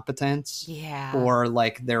incompetence or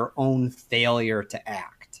like their own failure to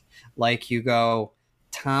act. Like you go,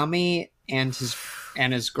 Tommy and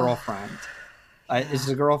his girlfriend. Is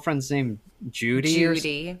the girlfriend's name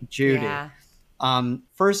Judy? Judy. Yeah.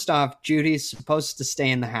 First off, Judy's supposed to stay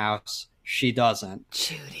in the house. She doesn't.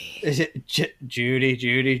 Judy.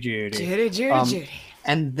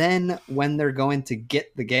 And then when they're going to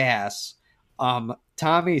get the gas,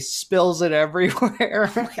 Tommy spills it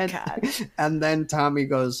everywhere. Oh my God. And then Tommy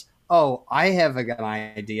goes, oh, I have an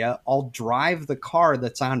idea. I'll drive the car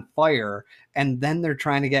that's on fire. And then they're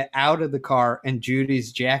trying to get out of the car and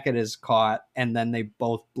Judy's jacket is caught and then they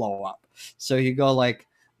both blow up. So you go like,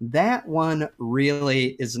 That one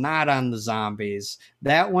really is not on the zombies.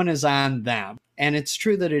 That one is on them. And it's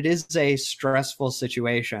true that it is a stressful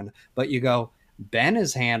situation, but you go, Ben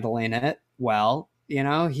is handling it well. You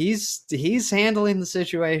know, he's handling the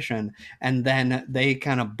situation, and then they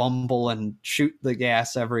kind of bumble and shoot the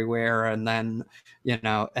gas everywhere, and then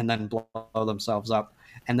and then blow themselves up,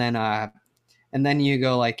 and then you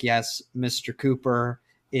go like, yes, Mr. Cooper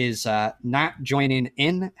is not joining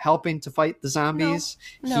in helping to fight the zombies.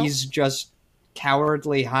 No. He's just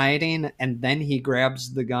cowardly hiding, and then he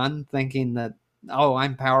grabs the gun thinking that, oh,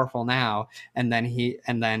 I'm powerful now, and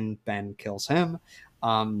then Ben kills him.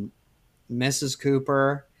 Mrs.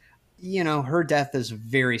 Cooper, her death is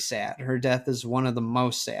very sad. Her death is one of the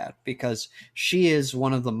most sad because she is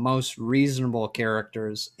one of the most reasonable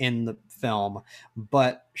characters in the film,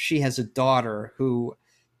 but she has a daughter who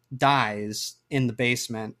dies in the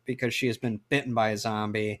basement because she has been bitten by a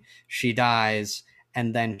zombie. She dies,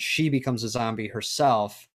 and then she becomes a zombie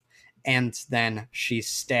herself, and then she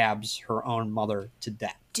stabs her own mother to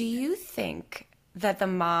death. Do you think that the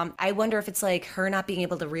mom, I wonder if it's like her not being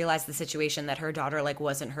able to realize the situation that her daughter like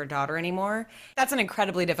wasn't her daughter anymore? That's an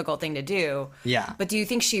incredibly difficult thing to do. Yeah. But do you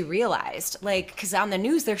think she realized? Like, because on the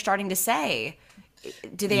news they're starting to say,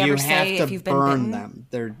 do they You ever have say to if you've been burn bitten? them.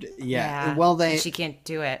 They're yeah. Well, she can't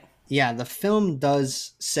do it. yeah, the film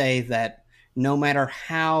does say that no matter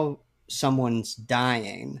how someone's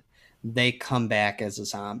dying, they come back as a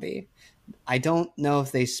zombie. I don't know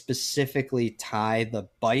if they specifically tie the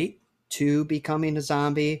bite to becoming a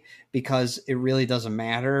zombie because it really doesn't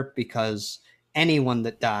matter because anyone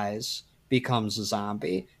that dies becomes a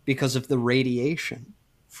zombie because of the radiation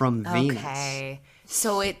from Venus. Okay.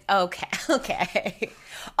 So okay, okay.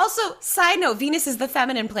 Also, side note, Venus is the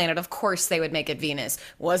feminine planet. Of course they would make it Venus.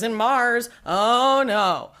 Wasn't Mars. Oh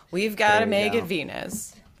no. We've got to make it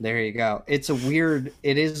Venus. There you go. It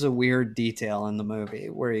is a weird detail in the movie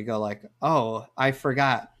where you go like, oh, I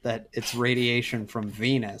forgot that it's radiation from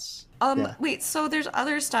Venus. Wait, so there's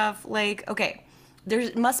other stuff like, okay,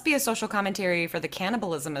 there must be a social commentary for the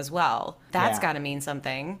cannibalism as well. That's got to mean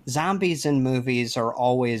something. Zombies in movies are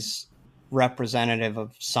always representative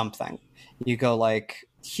of something. You go like,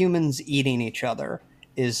 humans eating each other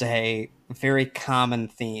is a very common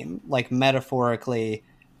theme, like metaphorically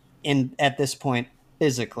at this point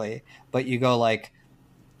physically, but you go like,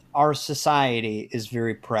 our society is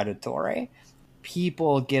very predatory.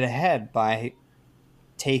 People get ahead by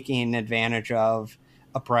taking advantage of,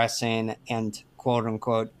 oppressing, and quote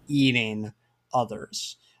unquote eating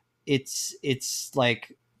others. It's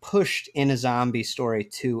like pushed in a zombie story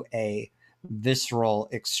to a visceral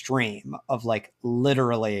extreme of like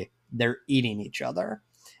literally they're eating each other,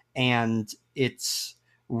 and it's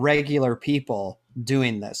regular people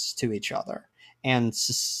doing this to each other, and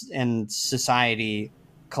society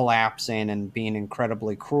collapsing and being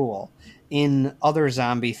incredibly cruel. In other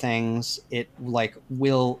zombie things, it like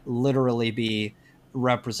will literally be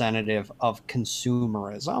representative of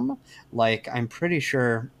consumerism. Like, I'm pretty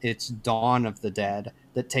sure it's Dawn of the Dead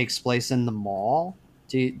that takes place in the mall.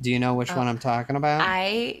 Do you know which one I'm talking about?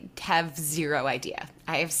 I have zero idea.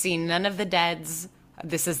 I have seen none of the Deads.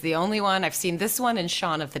 This is the only one. I've seen this one and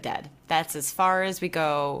Shaun of the Dead. That's as far as we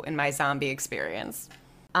go in my zombie experience.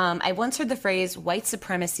 I once heard the phrase, white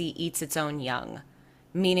supremacy eats its own young,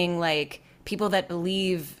 meaning like people that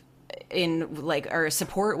believe in like or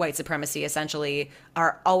support white supremacy essentially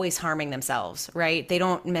are always harming themselves, right? They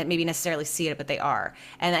don't maybe necessarily see it, but they are.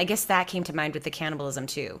 And I guess that came to mind with the cannibalism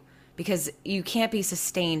too, because you can't be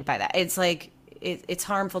sustained by that. It's like it's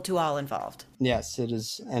harmful to all involved. Yes, it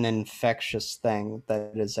is an infectious thing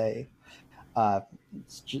that is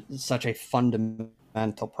such a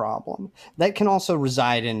fundamental problem that can also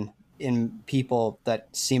reside in people that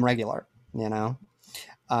seem regular.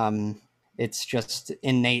 It's just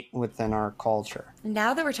innate within our culture.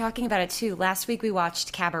 Now that we're talking about it too, last week we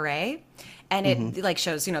watched Cabaret, and it like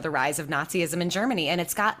shows, the rise of Nazism in Germany, and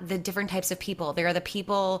it's got the different types of people. There are the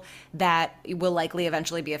people that will likely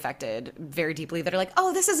eventually be affected very deeply that are like,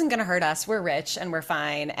 oh, this isn't going to hurt us. We're rich and we're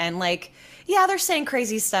fine. And like, yeah, they're saying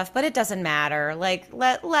crazy stuff, but it doesn't matter. Like,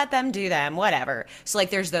 let them do them, whatever. So like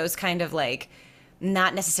there's those kind of like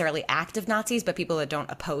not necessarily active Nazis, but people that don't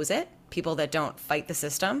oppose it, people that don't fight the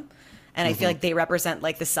system. And I feel like they represent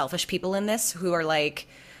like the selfish people in this who are like,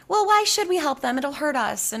 well, why should we help them? It'll hurt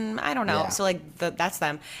us. And I don't know. Yeah. So, like, that's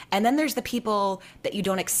them. And then there's the people that you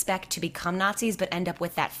don't expect to become Nazis, but end up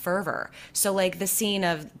with that fervor. So, like, the scene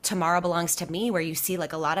of Tomorrow Belongs to Me, where you see,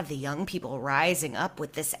 like, a lot of the young people rising up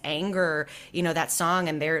with this anger, you know, that song,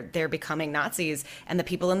 and they're becoming Nazis. And the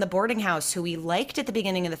people in the boarding house who we liked at the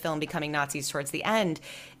beginning of the film becoming Nazis towards the end,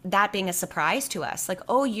 that being a surprise to us. Like,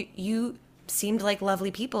 oh, you seemed like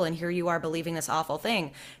lovely people and here you are believing this awful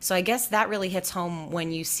thing. So I guess that really hits home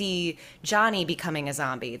when you see Johnny becoming a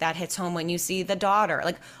zombie. That hits home when you see the daughter.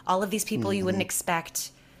 Like all of these people you wouldn't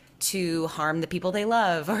expect to harm the people they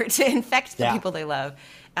love or to infect the Yeah. people they love.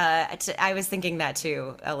 I was thinking that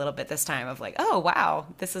too a little bit this time of like, oh wow,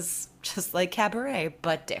 this is just like Cabaret,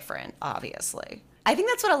 but different, obviously. I think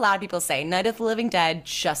that's what a lot of people say. Night of the Living Dead,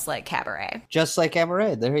 just like Cabaret. Just like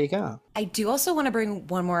Cabaret. There you go. I do also want to bring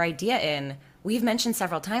one more idea in. We've mentioned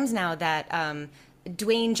several times now that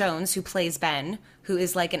Dwayne Jones, who plays Ben, who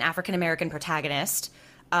is like an African American protagonist,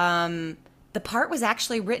 the part was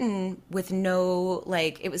actually written with no,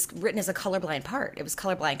 like, it was written as a colorblind part. It was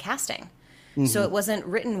colorblind casting. So it wasn't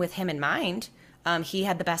written with him in mind. He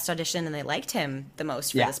had the best audition and they liked him the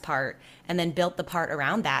most for Yeah. this part and then built the part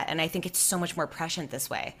around that. And I think it's so much more prescient this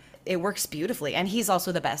way. It works beautifully. And he's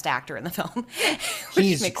also the best actor in the film. Which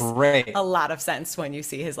He's makes great. a lot of sense when you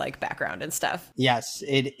see his like background and stuff. Yes,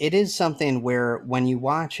 it is something where when you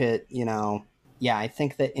watch it, you know, yeah, I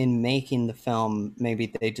think that in making the film,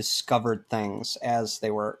 maybe they discovered things as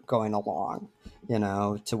they were going along, you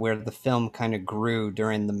know, to where the film kind of grew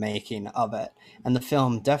during the making of it. And the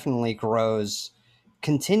film definitely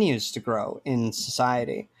continues to grow in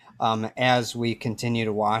society as we continue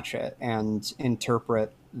to watch it and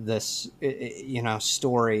interpret this, you know,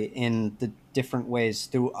 story in the different ways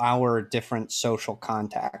through our different social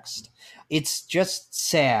context. It's just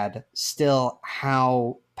sad still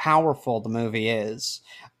how powerful the movie is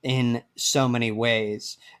in so many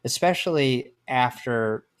ways, especially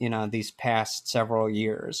after, you know, these past several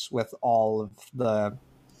years with all of the,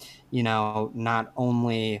 you know, not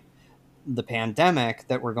only the pandemic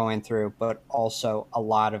that we're going through, but also a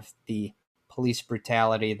lot of the police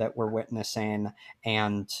brutality that we're witnessing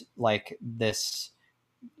and like this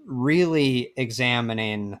really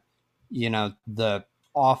examining, you know, the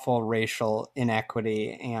awful racial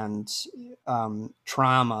inequity and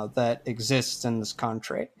trauma that exists in this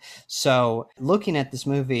country. So, looking at this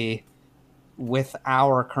movie with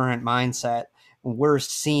our current mindset, we're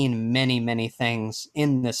seeing many, many things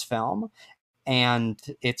in this film. And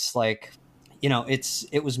it's like, you know,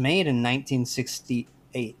 it was made in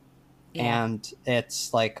 1968 Yeah. and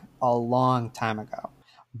it's like a long time ago,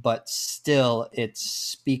 but still it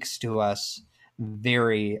speaks to us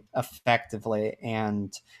very effectively.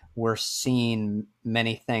 And we're seeing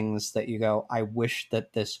many things that you go, I wish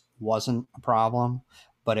that this wasn't a problem,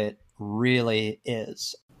 but it really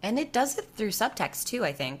is. And it does it through subtext too,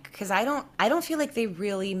 I think, because I don't feel like they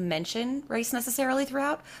really mention race necessarily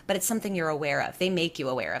throughout, but it's something you're aware of. They make you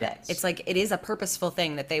aware of it. Yes. It's like it is a purposeful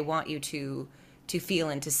thing that they want you to feel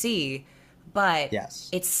and to see, but Yes.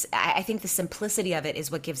 it's I think the simplicity of it is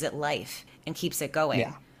what gives it life and keeps it going.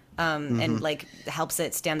 Yeah. And like helps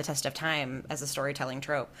it stand the test of time as a storytelling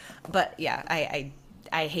trope. But yeah,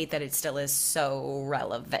 I hate that it still is so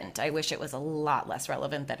relevant. I wish it was a lot less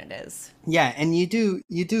relevant than it is. Yeah, and you do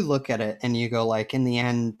look at it and you go like in the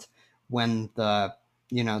end when the,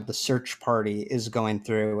 you know, the search party is going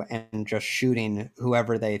through and just shooting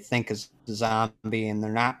whoever they think is a zombie and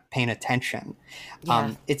they're not paying attention.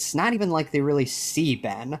 Yeah. It's not even like they really see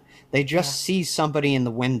Ben. They Yeah. just see somebody in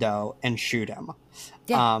the window and shoot him.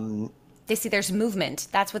 Yeah. They see there's movement.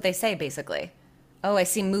 That's what they say basically. Oh, I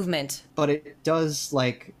see movement. But it does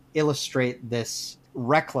like illustrate this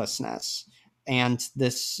recklessness and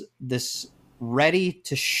this ready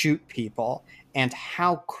to shoot people and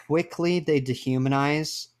how quickly they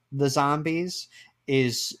dehumanize the zombies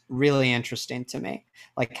is really interesting to me.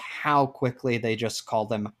 Like how quickly they just call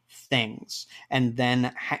them things. And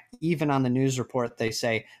then even on the news report, they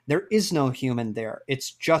say, there is no human there.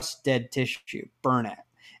 It's just dead tissue. Burn it.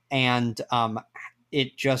 And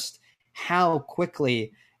it just, how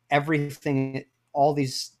quickly everything, all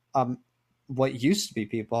these, what used to be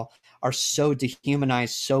people are so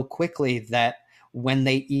dehumanized so quickly that when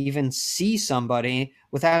they even see somebody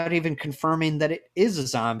without even confirming that it is a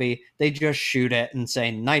zombie, they just shoot it and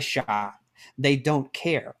say, nice shot. They don't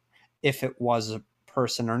care if it was a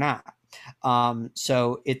person or not.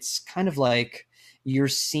 So it's kind of like you're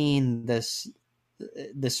seeing this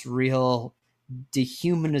real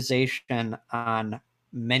dehumanization on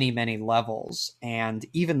many, many levels. And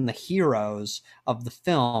even the heroes of the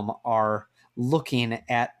film are looking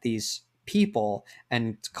at these people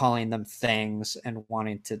and calling them things and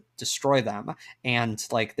wanting to destroy them. And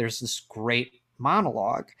like there's this great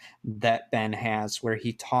monologue that Ben has where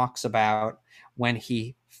he talks about when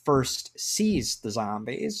he first sees the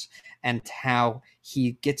zombies and how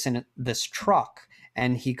he gets in this truck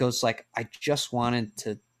and he goes like, I just wanted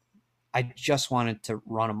to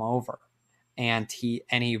run them over. And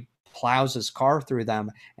he plows his car through them,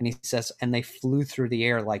 and he says, and they flew through the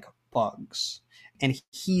air like bugs. And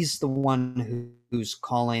he's the one who's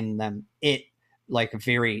calling them it, like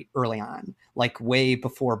very early on, like way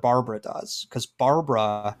before Barbara does, because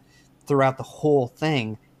Barbara throughout the whole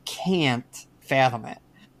thing can't fathom it.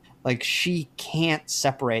 Like she can't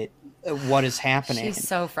separate what is happening. She's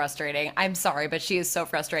so frustrating. I'm sorry, but she is so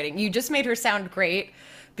frustrating. You just made her sound great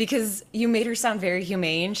because you made her sound very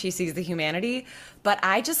humane. She sees the humanity. But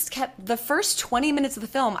I just kept the first 20 minutes of the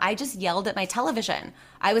film, I just yelled at my television.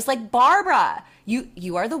 I was like, Barbara,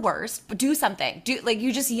 you are the worst, but do something.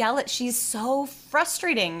 You just yell at, she's so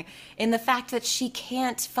frustrating in the fact that she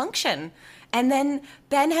can't function. And then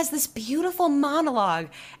Ben has this beautiful monologue,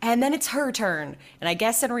 and then it's her turn. And I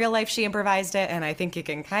guess in real life she improvised it, and I think you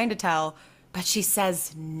can kind of tell, but she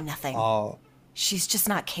says nothing. Oh, she's just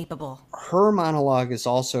not capable. Her monologue is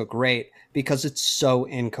also great because it's so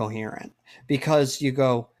incoherent. Because you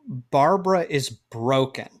go, Barbara is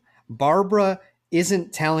broken. Barbara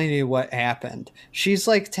isn't telling you what happened. She's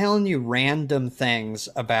like telling you random things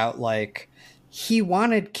about like, he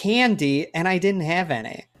wanted candy and I didn't have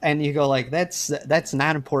any. And you go like, that's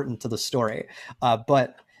not important to the story.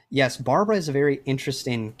 But yes, Barbara is a very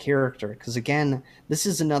interesting character because again, this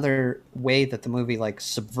is another way that the movie like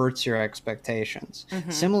subverts your expectations. Mm-hmm.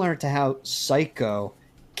 Similar to how Psycho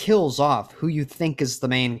kills off who you think is the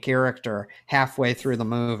main character halfway through the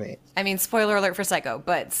movie. I mean, spoiler alert for Psycho,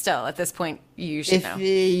 but still, at this point, you should know.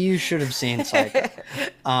 You should have seen Psycho.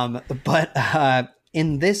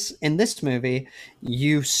 In this movie,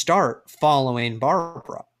 you start following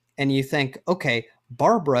Barbara, and you think, okay,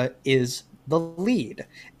 Barbara is the lead,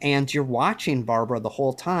 and you're watching Barbara the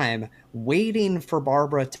whole time, waiting for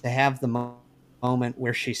Barbara to have the moment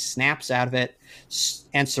where she snaps out of it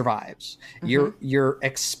and survives. Mm-hmm. You're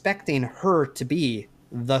expecting her to be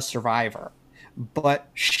the survivor, but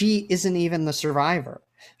she isn't even the survivor.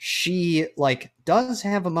 She like does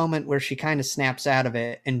have a moment where she kind of snaps out of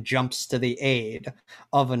it and jumps to the aid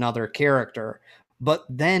of another character, but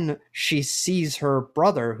then she sees her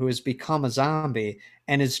brother who has become a zombie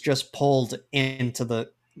and is just pulled into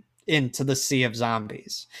the sea of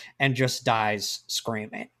zombies and just dies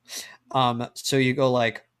screaming. So you go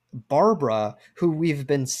like, Barbara, who we've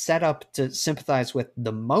been set up to sympathize with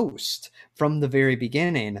the most from the very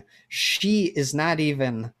beginning, she is not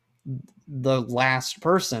even the last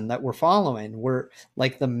person that we're following. We're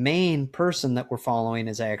like, the main person that we're following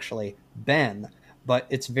is actually Ben, but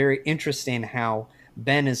it's very interesting how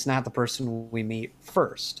Ben is not the person we meet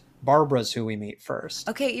first. Barbara's who we meet first.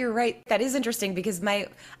 Okay, you're right. That is interesting because I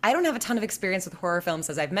don't have a ton of experience with horror films,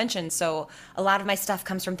 as I've mentioned, so a lot of my stuff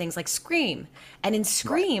comes from things like Scream. And in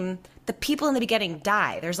Scream, right, the people in the beginning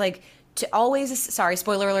die. There's like, sorry,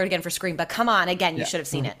 spoiler alert again for Scream, but come on, again, you should have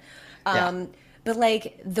seen it. But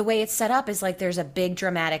like the way it's set up is like there's a big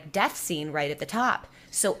dramatic death scene right at the top.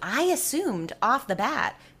 So I assumed off the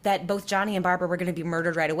bat that both Johnny and Barbara were going to be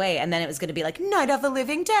murdered right away, and then it was going to be like Night of the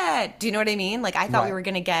Living Dead. Do you know what I mean? Like I thought we were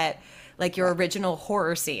going to get like your original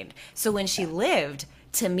horror scene. So when she lived,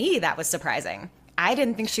 to me that was surprising. I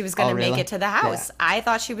didn't think she was going to make it to the house. Yeah. I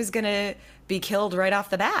thought she was going to be killed right off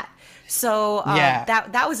the bat. So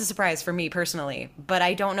that was a surprise for me personally. But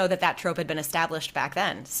I don't know that trope had been established back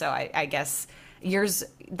then. So I guess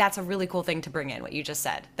that's a really cool thing to bring in, what you just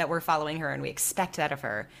said, that we're following her and we expect that of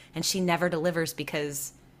her, and she never delivers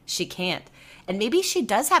because she can't. And maybe she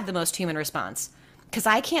does have the most human response, because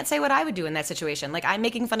I can't say what I would do in that situation. Like, I'm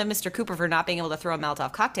making fun of Mr. Cooper for not being able to throw a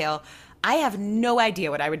Molotov cocktail. I have no idea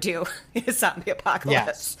what I would do in a zombie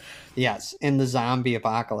apocalypse. Yes, in the zombie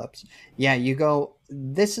apocalypse. Yeah, you go,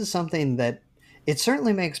 this is something that, it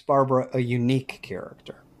certainly makes Barbara a unique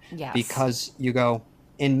character. Yes. Because you go,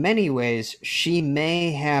 in many ways, she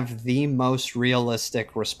may have the most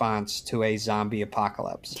realistic response to a zombie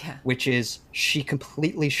apocalypse, which is she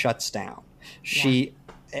completely shuts down. She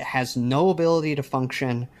has no ability to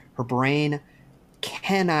function. Her brain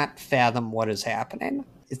cannot fathom what is happening.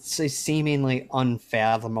 It's a seemingly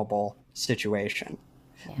unfathomable situation.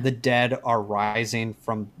 Yeah. The dead are rising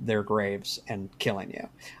from their graves and killing you,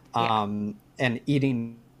 and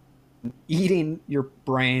eating your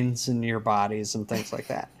brains and your bodies and things like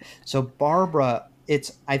that. So Barbara,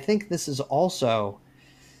 I think this is also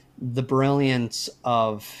the brilliance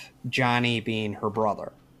of Johnny being her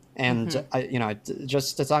brother, And Hmm.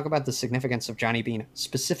 just to talk about the significance of Johnny being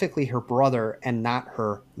specifically her brother and not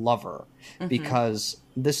her lover, Hmm. because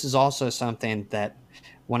this is also something that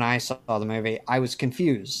when I saw the movie, I was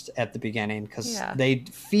confused at the beginning because Yeah. they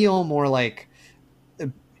feel more like,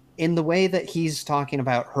 in the way that he's talking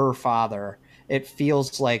about her father, it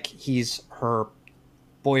feels like he's her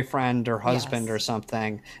boyfriend or husband or Yes.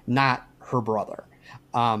 something, not her brother.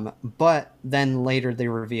 But then later they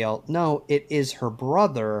reveal, no, it is her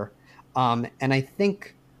brother. And I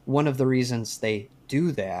think one of the reasons they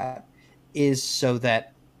do that is so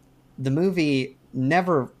that the movie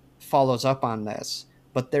never follows up on this,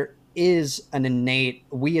 but there is an innate,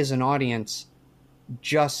 we as an audience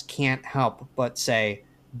just can't help but say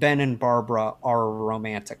Ben and Barbara are a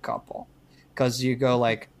romantic couple. Because you go Hmm.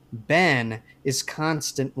 like, Ben is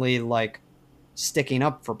constantly like sticking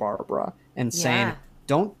up for Barbara and saying, Yeah.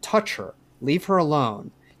 don't touch her, leave her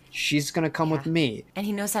alone. She's going to come Yeah. with me. And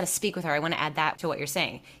he knows how to speak with her. I want to add that to what you're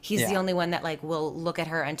saying. He's the Yeah. only one that like will look at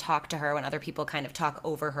her and talk to her when other people kind of talk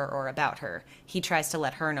over her or about her. He tries to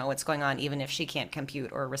let her know what's going on even if she can't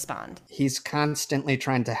compute or respond. He's constantly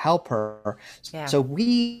trying to help her. Yeah. So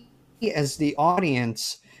we, as the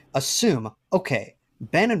audience, assume, okay,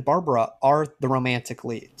 Ben and Barbara are the romantic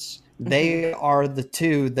leads. Hmm. They are the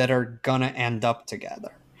two that are gonna end up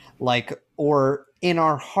together. Like, or in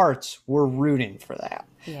our hearts, we're rooting for that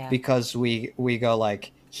Yeah. because we go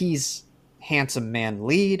like, he's handsome man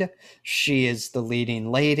lead, she is the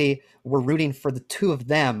leading lady. We're rooting for the two of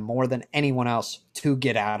them more than anyone else to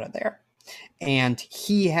get out of there, and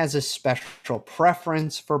he has a special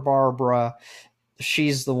preference for Barbara.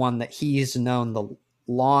 She's the one that he's known the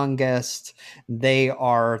longest. They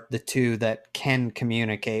are the two that can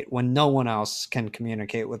communicate when no one else can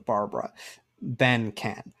communicate with Barbara. Ben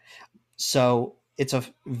can. So it's a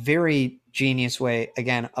very genius way,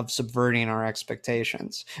 again, of subverting our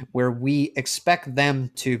expectations, where we expect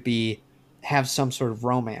them to be have some sort of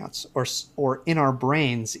romance, or in our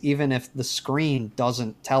brains, even if the screen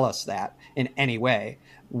doesn't tell us that in any way,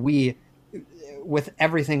 we, with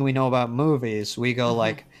everything we know about movies, we go Hmm.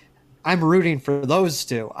 like, I'm rooting for those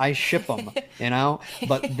two. I ship them, you know.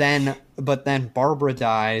 But then Barbara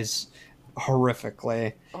dies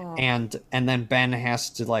horrifically, Oh. and then Ben has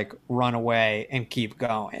to like run away and keep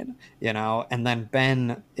going, you know. And then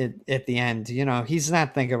Ben at the end, he's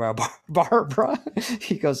not thinking about Barbara.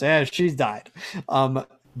 He goes, "Yeah, she's died."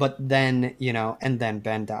 But then, and then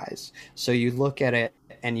Ben dies. So you look at it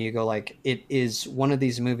and you go like, it is one of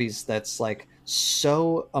these movies that's like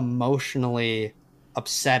so emotionally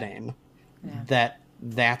upsetting Yeah. that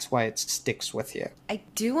that's why it sticks with you. I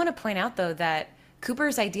do want to point out though that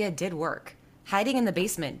Cooper's idea did work. Hiding in the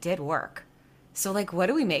basement did work. So like what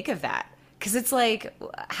do we make of that? Cuz it's like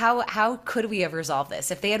how could we have resolved this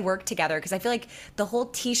if they had worked together? Cuz I feel like the whole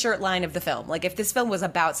t-shirt line of the film, like if this film was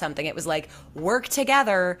about something, it was like work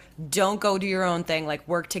together, don't go do your own thing, like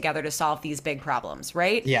work together to solve these big problems,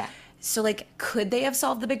 right? Yeah. So like could they have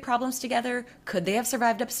solved the big problems together? Could they have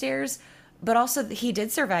survived upstairs? But also he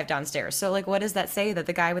did survive downstairs. So like what does that say that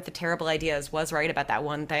the guy with the terrible ideas was right about that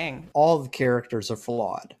one thing? All the characters are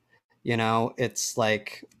flawed. It's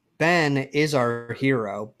like Ben is our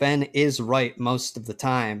hero. Ben is right most of the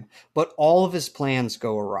time, but all of his plans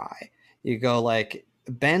go awry. You go like,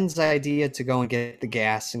 Ben's idea to go and get the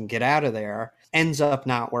gas and get out of there ends up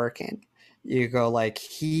not working. You go like,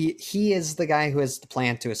 he is the guy who has the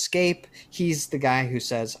plan to escape. He's the guy who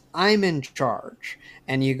says, I'm in charge.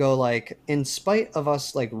 And you go like, in spite of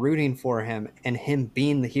us like rooting for him and him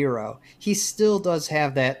being the hero, he still does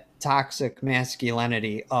have that toxic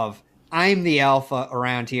masculinity of, I'm the alpha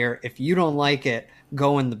around here. If you don't like it,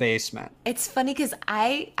 go in the basement. It's funny because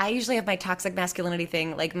I usually have my toxic masculinity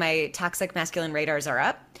thing, like my toxic masculine radars are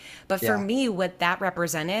up. But for Yeah. me, what that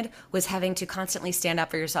represented was having to constantly stand up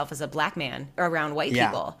for yourself as a black man around white Yeah.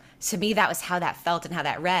 people. To me, that was how that felt and how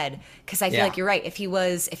that read. Because I feel Yeah. like you're right. If he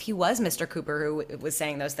was Mr. Cooper who was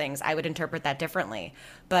saying those things, I would interpret that differently.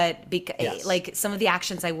 But Yes. like some of the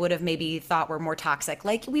actions I would have maybe thought were more toxic,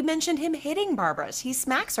 like we mentioned him hitting Barbara. He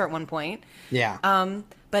smacks her at one point. Yeah.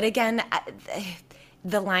 But again,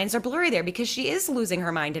 the lines are blurry there because she is losing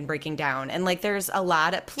her mind and breaking down, and like there's a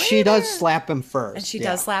lot at play She does there. slap him And first. she does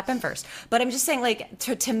Yeah. slap him first. But I'm just saying, like,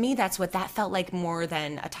 to me, that's what that felt like more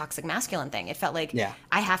than a toxic masculine thing. It felt like Yeah.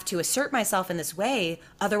 I have to assert myself in this way,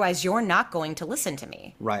 otherwise, you're not going to listen to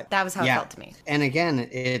me. Right. That was how it Yeah. felt to me. And again,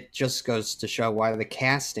 it just goes to show why the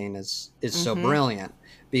casting is so brilliant,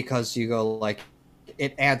 because you go like,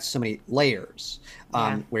 it adds so many layers,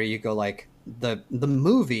 Yeah. where you go like, the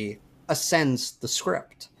movie ascends the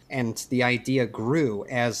script and the idea grew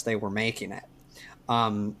as they were making it.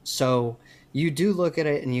 So you do look at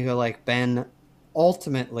it and you go like, Ben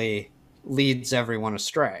ultimately leads everyone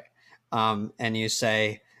astray. And you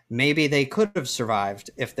say, maybe they could have survived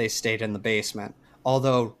if they stayed in the basement.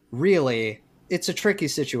 Although, really, it's a tricky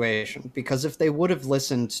situation because if they would have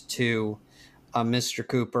listened to Mr.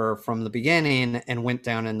 Cooper from the beginning and went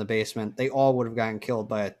down in the basement, they all would have gotten killed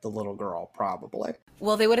by the little girl, probably.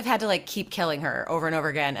 Well, they would have had to like keep killing her over and over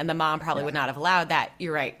again, and the mom probably would not have allowed that.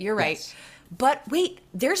 You're right. You're right. Yes. But wait,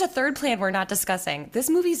 there's a third plan we're not discussing. This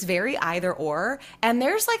movie's very either or, and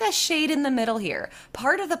there's like a shade in the middle here.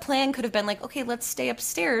 Part of the plan could have been like, okay, let's stay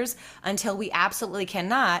upstairs until we absolutely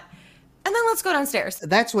cannot, and then let's go downstairs.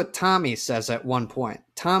 That's what Tommy says at one point.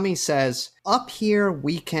 Tommy says, up here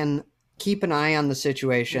we can keep an eye on the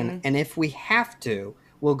situation, and if we have to,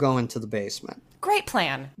 we'll go into the basement. Great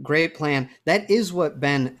plan. Great plan. That is what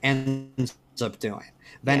Ben ends up doing.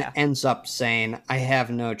 Ben ends up saying, I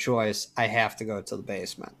have no choice. I have to go to the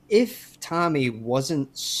basement. If Tommy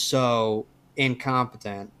wasn't so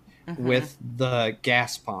incompetent with the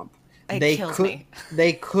gas pump,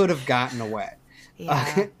 they could have gotten away.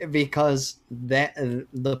 Yeah. Because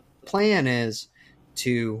the plan is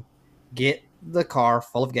to get the car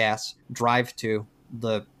full of gas, drive to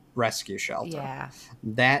the rescue shelter. Yeah.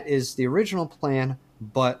 That is the original plan,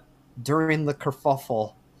 but during the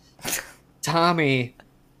kerfuffle, Tommy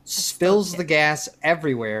spills the gas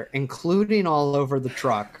everywhere, including all over the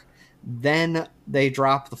truck. Then they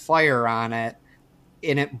drop the fire on it,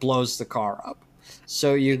 and it blows the car up.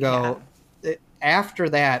 So you go, after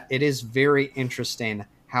that, it is very interesting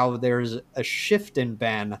how there's a shift in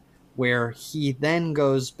Ben where he then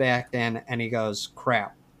goes back in and he goes,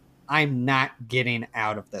 crap, I'm not getting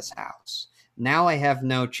out of this house. Now I have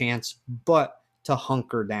no chance but to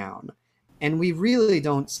hunker down. And we really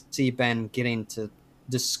don't see Ben getting to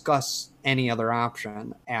discuss any other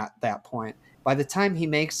option at that point. By the time he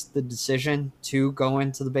makes the decision to go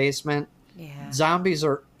into the basement, zombies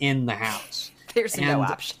are in the house. There's no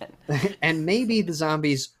option. And maybe the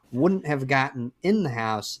zombies wouldn't have gotten in the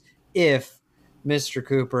house if Mr.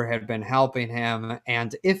 Cooper had been helping him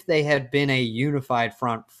and if they had been a unified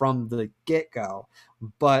front from the get-go.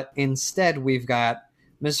 But instead, we've got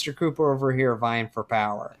Mr. Cooper over here vying for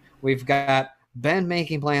power. We've got Ben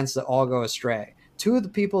making plans that all go astray. Two of the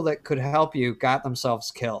people that could help you got themselves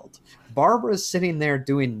killed. Barbara's sitting there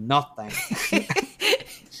doing nothing.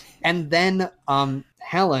 And then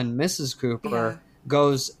Helen, Mrs. Cooper,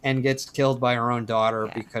 goes and gets killed by her own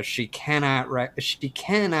daughter because she cannot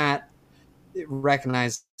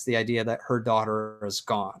recognize the idea that her daughter is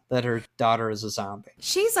gone, that her daughter is a zombie.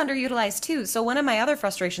 She's underutilized too. So one of my other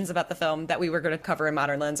frustrations about the film that we were going to cover in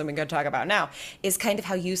Modern Lens and we're going to talk about now is kind of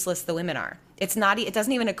how useless the women are. It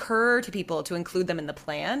doesn't even occur to people to include them in the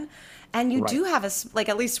plan. And you do have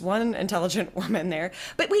at least one intelligent woman there.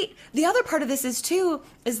 But wait, the other part of this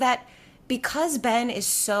is that because Ben is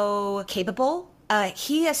so capable,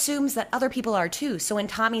 he assumes that other people are too. So when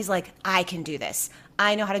Tommy's like, I can do this,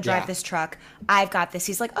 I know how to drive this truck, I've got this,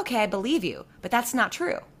 he's like, okay, I believe you. But that's not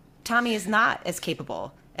true. Tommy is not as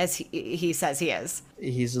capable as he says he is.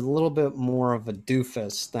 He's a little bit more of a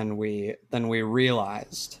doofus than we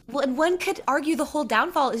realized. Well, and one could argue the whole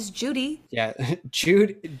downfall is Judy. Yeah,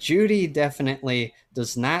 Judy definitely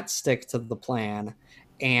does not stick to the plan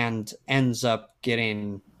and ends up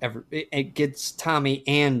getting it gets Tommy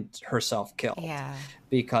and herself killed. Yeah.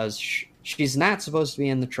 Because she's not supposed to be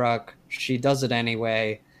in the truck. She does it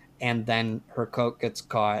anyway, and then her coat gets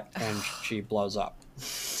caught and she blows up.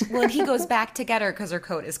 Well, and he goes back to get her because her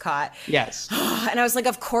coat is caught. Yes. And I was like,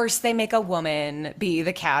 of course they make a woman be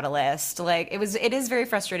the catalyst. Like it is very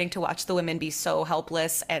frustrating to watch the women be so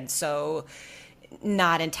helpless and so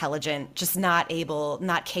not intelligent, just not able,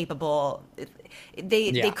 not capable.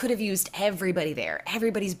 They could have used everybody there,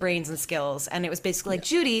 everybody's brains and skills. And it was basically like,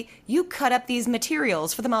 Judy, you cut up these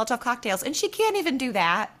materials for the Molotov cocktails. And she can't even do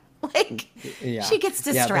that. Like, she gets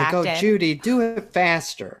distracted. They go, Judy, do it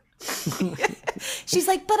faster. She's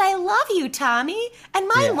like, but I love you, Tommy, and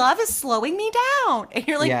my love is slowing me down. And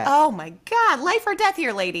you're like, oh my God, life or death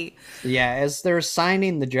here, lady. Yeah, as they're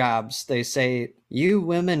signing the jobs, they say, you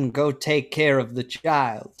women go take care of the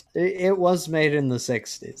child. It was made in the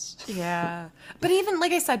 60s. Yeah. But even,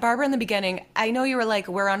 like I said, Barbara, in the beginning, I know you were like,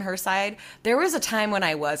 we're on her side. There was a time when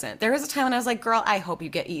I wasn't. There was a time when I was like, girl, I hope you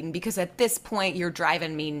get eaten, because at this point, you're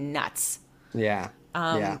driving me nuts. Yeah.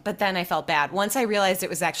 But then I felt bad. Once I realized it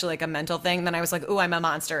was actually like a mental thing, then I was like, ooh, I'm a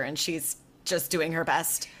monster, and she's just doing her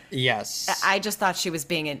best. Yes. I just thought she was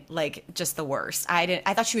being like just the worst. I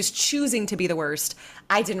thought she was choosing to be the worst.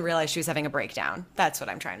 I didn't realize she was having a breakdown. That's what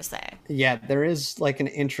I'm trying to say. Yeah, there is like an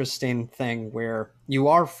interesting thing where you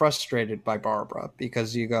are frustrated by Barbara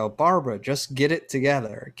because you go, Barbara, just get it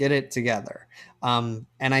together. And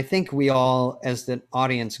I think we all, as the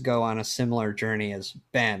audience, go on a similar journey as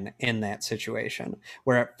Ben in that situation,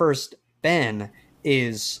 where at first Ben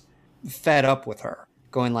is fed up with her,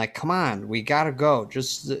 going like, "Come on, we gotta go,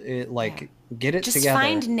 just Yeah. like get it Just together."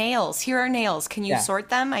 find nails. Here are nails. Can you Yeah, sort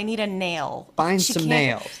them? I need a nail. find She some can't.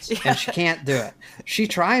 nails, Yeah. and she can't do it. She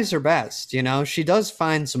tries her best, you know. She does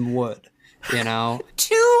find some wood, you know.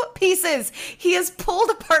 Two pieces. He has pulled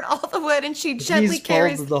apart all the wood and she gently He's pulled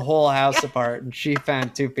carries. the whole house Yeah. apart, and she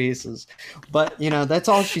found two pieces. But you know, that's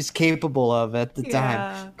all she's capable of at the time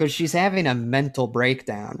Yeah. because she's having a mental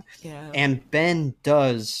breakdown. Yeah. And Ben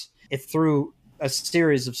does it through a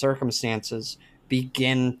series of circumstances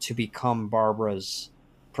begin to become Barbara's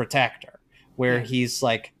protector, where Yeah. he's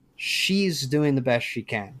like, she's doing the best she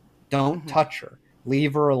can. Don't Hmm. touch her.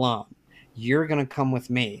 Leave her alone. You're going to come with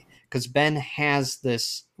me. Because Ben has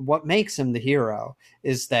this, what makes him the hero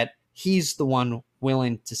is that he's the one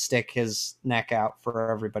willing to stick his neck out for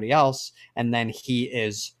everybody else. And then he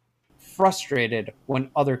is frustrated when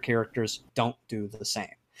other characters don't do the same.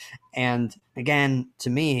 And again, to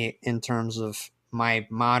me, in terms of my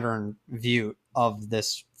modern view of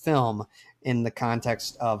this film in the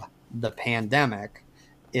context of the pandemic,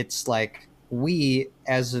 it's like we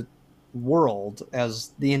as a world,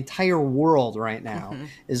 as the entire world right now, Hmm.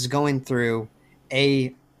 is going through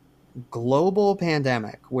a global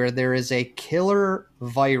pandemic where there is a killer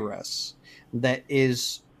virus that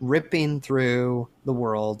is ripping through the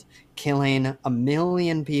world, killing 1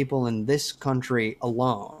 million people in this country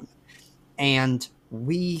alone, and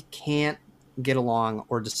we can't get along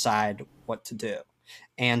or decide what to do.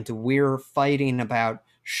 And we're fighting about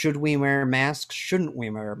should we wear masks, shouldn't we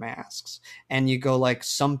wear masks? And you go like,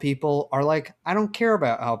 some people are like, I don't care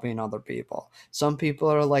about helping other people. Some people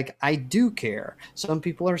are like, I do care. Some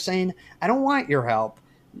people are saying, I don't want your help.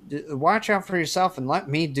 Watch out for yourself and let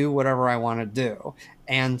me do whatever I want to do.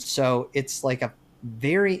 And so it's like a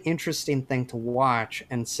very interesting thing to watch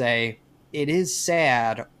and say, it is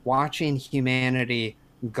sad watching humanity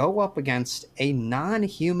go up against a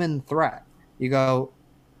non-human threat. You go,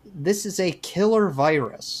 this is a killer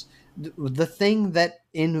virus. The thing that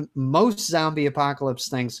in most zombie apocalypse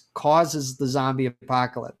things causes the zombie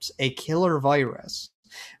apocalypse, a killer virus.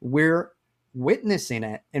 We're witnessing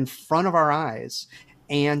it in front of our eyes,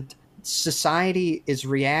 and society is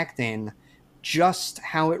reacting just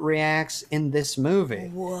how it reacts in this movie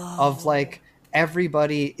of Whoa. like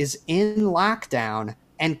everybody is in lockdown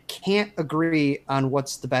and can't agree on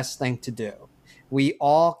what's the best thing to do. We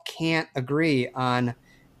all can't agree on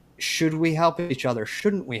should we help each other?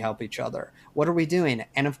 Shouldn't we help each other? What are we doing?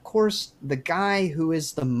 And of course, the guy who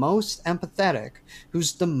is the most empathetic,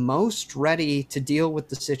 who's the most ready to deal with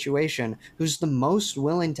the situation, who's the most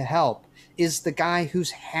willing to help, is the guy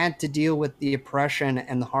who's had to deal with the oppression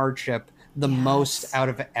and the hardship the most Yes. out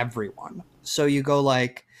of everyone. So you go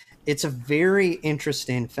like, it's a very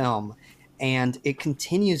interesting film, and it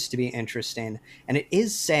continues to be interesting. And it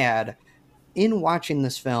is sad in watching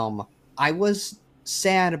this film, I was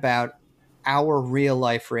sad about our real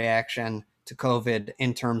life reaction to COVID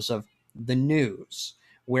in terms of the news,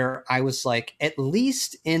 where I was like, at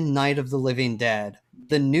least in Night of the Living Dead,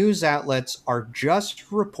 the news outlets are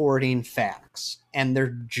just reporting facts and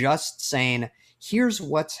they're just saying, here's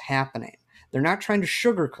what's happening. They're not trying to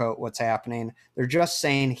sugarcoat what's happening. They're just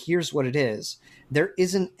saying, here's what it is. There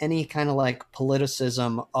isn't any kind of like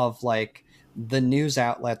politicism of like, the news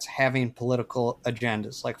outlets having political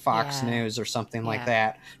agendas like Fox Yeah. News or something like Yeah.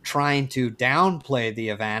 that, trying to downplay the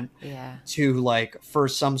event Yeah. to like for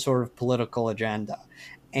some sort of political agenda.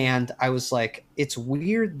 Yeah. And I was like, it's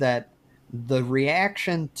weird that the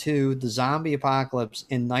reaction to the zombie apocalypse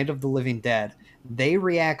in Night of the Living Dead, they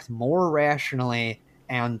react more rationally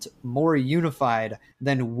and more unified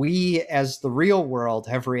than we as the real world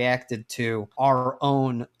have reacted to our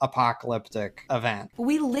own apocalyptic event.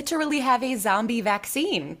 We literally have a zombie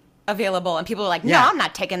vaccine available, and people are like, no, Yeah. I'm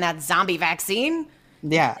not taking that zombie vaccine.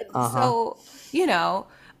 Yeah. Uh-huh. So, you know,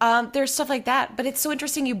 there's stuff like that. But it's so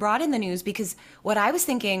interesting you brought in the news because what I was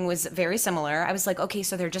thinking was very similar. I was like, okay,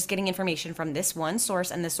 so they're just getting information from this one source,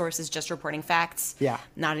 and this source is just reporting facts, Yeah.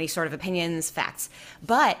 not any sort of opinions, facts.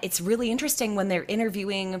 But it's really interesting when they're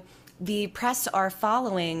interviewing, the press are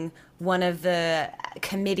following one of the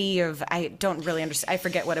committee of, I don't really understand, I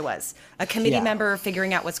forget what it was, a committee Yeah. member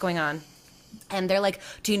figuring out what's going on. And they're like,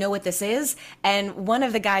 do you know what this is? And one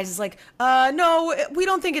of the guys is like, no, we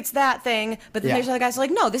don't think it's that thing. But then Yeah. there's other guys who are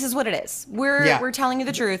like, no, this is what it is. Yeah. We're telling you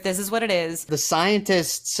the truth. This is what it is. The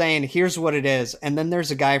scientist saying, here's what it is. And then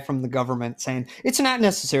there's a guy from the government saying, it's not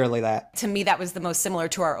necessarily that. To me, that was the most similar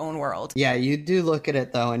to our own world. Yeah, you do look at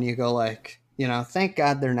it, though, and you go like, you know, thank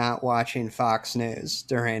God they're not watching Fox News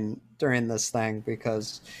during this thing,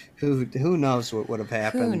 because who knows what would have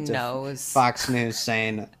happened Who knows? if Fox News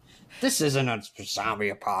saying, this isn't a zombie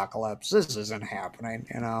apocalypse. This isn't happening.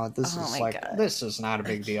 You know, this is like, God. this is not a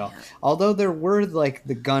big deal. Although there were like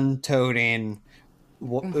the gun-toting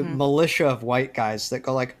militia of white guys that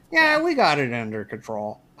go like, yeah, we got it under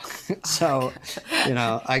control. So, you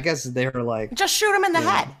know, I guess they're like, just shoot him in the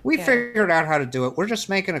head. We figured out how to do it. We're just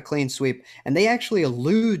making a clean sweep. And they actually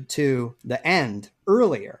allude to the end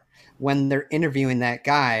earlier when they're interviewing that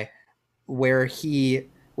guy, where he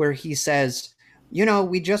says, you know,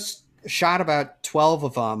 we just shot about 12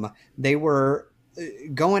 of them. They were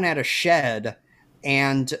going at a shed,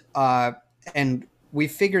 and we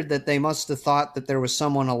figured that they must have thought that there was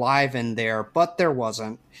someone alive in there, but there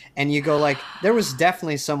wasn't. And you go like, there was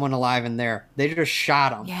definitely someone alive in there. They just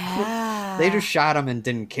shot him. Yeah. They just shot him and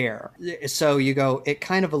didn't care. So you go, it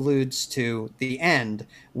kind of alludes to the end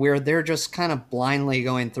where they're just kind of blindly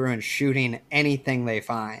going through and shooting anything they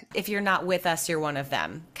find. If you're not with us, you're one of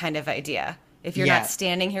them kind of idea. If you're Yeah. not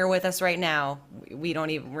standing here with us right now, we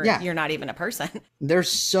don't even, you're not even a person. They're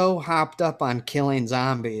so hopped up on killing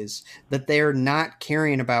zombies that they're not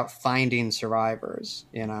caring about finding survivors,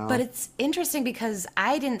 you know? But it's interesting because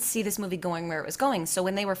I didn't see this movie going where it was going. So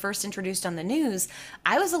when they were first introduced on the news,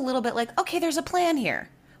 I was a little bit like, okay, there's a plan here.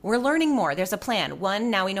 We're learning more. There's a plan. One,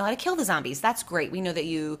 now we know how to kill the zombies. That's great. We know that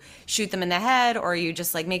you shoot them in the head, or you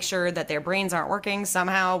just like make sure that their brains aren't working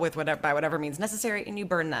somehow with whatever means necessary, and you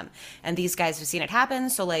burn them. And these guys have seen it happen,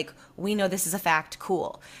 so like we know this is a fact.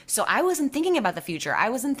 Cool. So I wasn't thinking about the future. I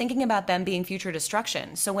wasn't thinking about them being future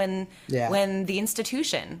destruction. So when the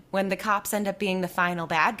institution, when the cops end up being the final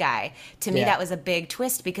bad guy, to me that was a big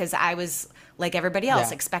twist, because I was like everybody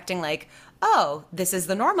else expecting like, oh, this is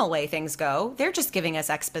the normal way things go. They're just giving us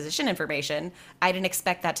exposition information. I didn't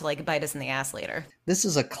expect that to like bite us in the ass later. This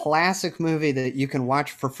is a classic movie that you can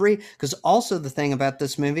watch for free, because also the thing about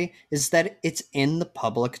this movie is that it's in the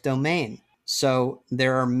public domain. So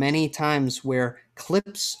there are many times where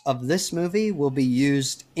clips of this movie will be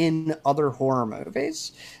used in other horror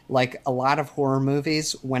movies. Like a lot of horror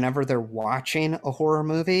movies, whenever they're watching a horror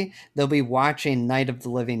movie, they'll be watching Night of the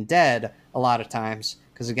Living Dead a lot of times.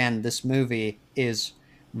 Because again, this movie is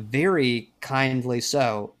very kindly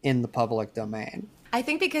so in the public domain. I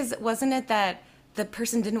think because wasn't it that the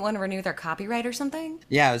person didn't want to renew their copyright or something?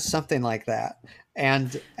 Yeah, it was something like that.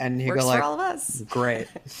 And you Works go like, for all of us. Great.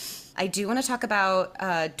 I do want to talk about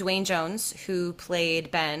Dwayne Jones, who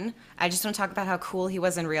played Ben. I just want to talk about how cool he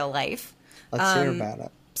was in real life. Let's hear about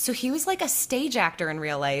it. So he was like a stage actor in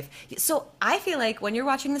real life. So I feel like when you're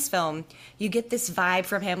watching this film, you get this vibe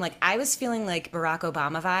from him. Like I was feeling like Barack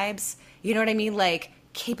Obama vibes. You know what I mean? Like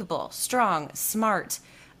capable, strong, smart.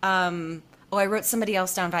 I wrote somebody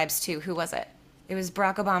else down vibes too. Who was it? It was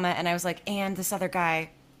Barack Obama, and I was like, and this other guy,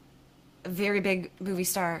 a very big movie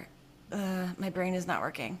star. My brain is not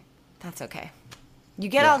working. That's okay. You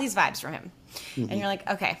get all these vibes from him. And you're like,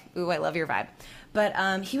 okay, ooh, I love your vibe.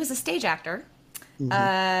 But he was a stage actor.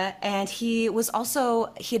 And he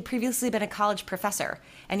had previously been a college professor.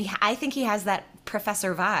 And I think he has that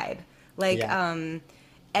professor vibe. Like,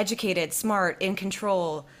 educated, smart, in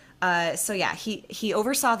control. He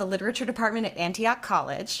oversaw the literature department at Antioch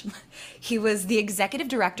College. He was the executive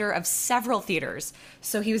director of several theaters.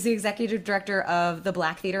 So he was the executive director of the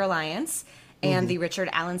Black Theater Alliance and the Richard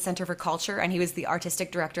Allen Center for Culture, and he was the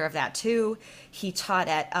artistic director of that too. He taught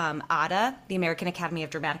at ADA, the American Academy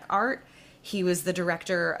of Dramatic Art. He was the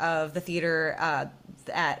director of the theater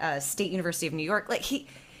at State University of New York. Like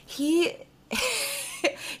he's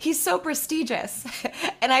so prestigious.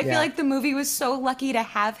 And I feel like the movie was so lucky to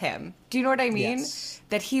have him. Do you know what I mean? Yes.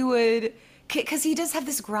 That he would, because he does have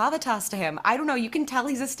this gravitas to him. I don't know, you can tell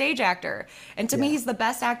he's a stage actor. And to me, he's the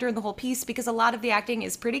best actor in the whole piece, because a lot of the acting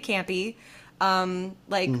is pretty campy.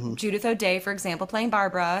 Judith O'Dea, for example, playing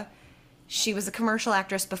Barbara. She was a commercial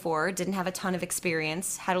actress before, didn't have a ton of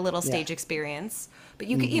experience, had a little stage experience. But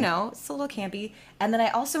you could, it's a little campy. And then I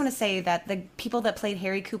also want to say that the people that played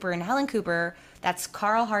Harry Cooper and Helen Cooper, that's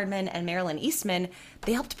Carl Hardman and Marilyn Eastman,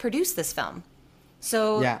 they helped produce this film.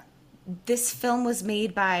 So this film was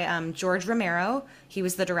made by George Romero. He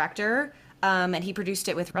was the director, and he produced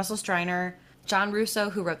it with Russell Streiner, John Russo,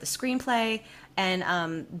 who wrote the screenplay,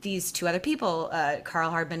 and these two other people, Carl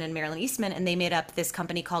Hardman and Marilyn Eastman, and they made up this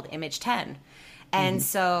company called Image 10. And Hmm.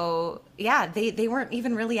 so, yeah, they weren't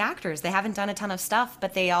even really actors. They haven't done a ton of stuff,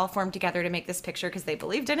 but they all formed together to make this picture because they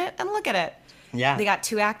believed in it. And look at it. Yeah, They got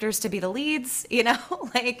two actors to be the leads, you know,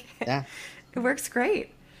 like yeah, it works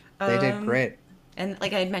great. they did great. And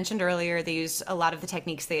like I had mentioned earlier, they used a lot of the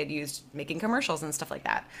techniques they had used making commercials and stuff like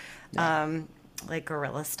that. Yeah. Like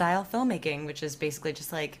guerrilla style filmmaking, which is basically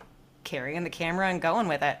just like carrying the camera and going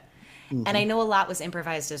with it. And Hmm. I know a lot was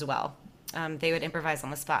improvised as well. They would improvise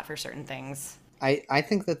on the spot for certain things. I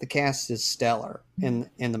think that the cast is stellar in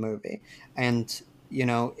the movie, and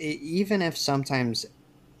even if sometimes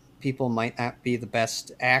people might not be the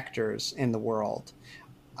best actors in the world,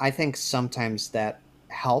 I think sometimes that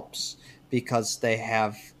helps because they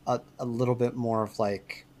have a little bit more of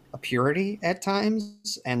like a purity at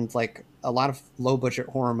times, and like a lot of low budget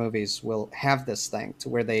horror movies will have this thing to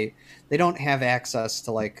where they don't have access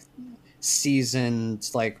to like seasoned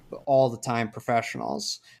like all the time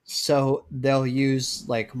professionals, so they'll use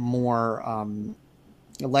like more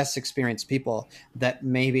less experienced people that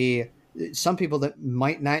maybe some people that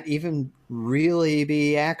might not even really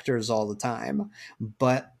be actors all the time,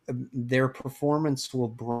 but their performance will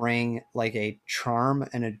bring like a charm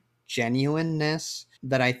and a genuineness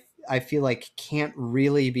that I feel like can't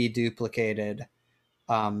really be duplicated.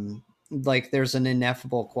 Like there's an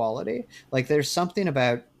ineffable quality. Like there's something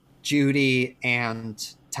about Judy and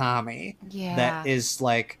Tommy that Yeah. is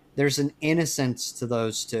like there's an innocence to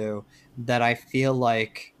those two that I feel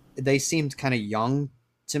like they seemed kind of young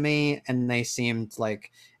to me, and they seemed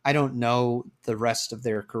like I don't know the rest of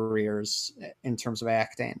their careers in terms of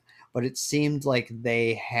acting, but it seemed like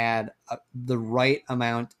they had the right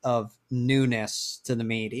amount of newness to the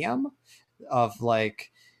medium of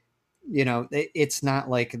like it's not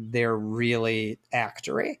like they're really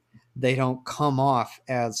actory. They don't come off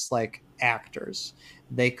as like actors.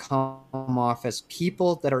 They come off as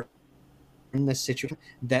people that are in this situation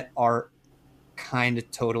that are kind of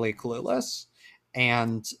totally clueless,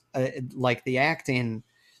 and like the acting,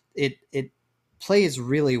 it plays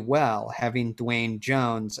really well having Dwayne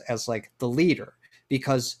Jones as like the leader,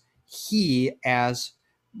 because he, as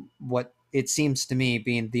what it seems to me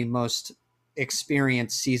being the most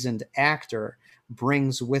experienced, seasoned actor,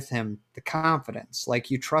 brings with him the confidence. Like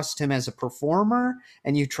you trust him as a performer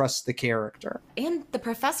and you trust the character. And the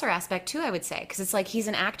professor aspect too, I would say, because it's like he's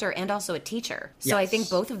an actor and also a teacher. So I think Yes.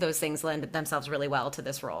 both of those things lend themselves really well to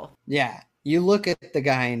this role. Yeah. You look at the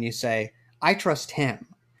guy and you say, I trust him.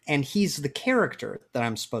 And he's the character that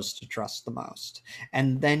I'm supposed to trust the most.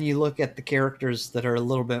 And then you look at the characters that are a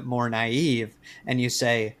little bit more naive and you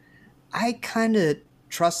say, I kind of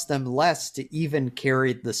trust them less to even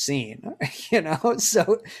carry the scene,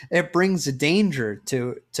 So it brings a danger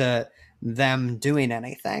to them doing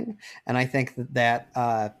anything, and I think that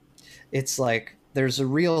it's like there's a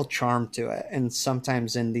real charm to it. And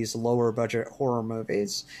sometimes in these lower budget horror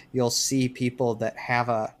movies, you'll see people that have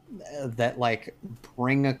a that like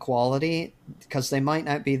bring a quality because they might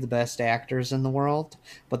not be the best actors in the world,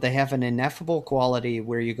 but they have an ineffable quality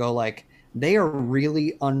where you go like they are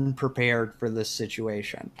really unprepared for this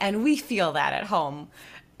situation. And we feel that at home.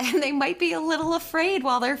 And they might be a little afraid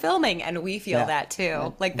while they're filming. And we feel Yeah, that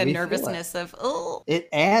too. Like the we feel it. nervousness of, oh. It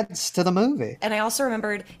adds to the movie. And I also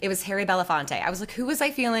remembered it was Harry Belafonte. I was like, who was I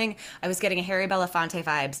feeling? I was getting a Harry Belafonte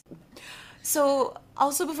vibes. So,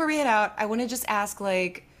 also before we head out, I want to just ask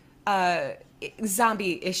like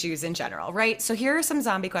zombie issues in general, right? So, here are some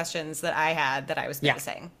zombie questions that I had that I was Yeah,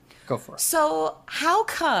 noticing. go for it. So, how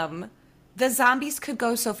come the zombies could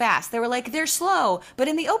go so fast? They were like, they're slow, but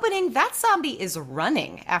in the opening, that zombie is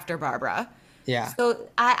running after Barbara. Yeah. So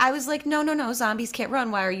I was like, no, no, no, zombies can't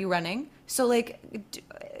run. Why are you running? So like,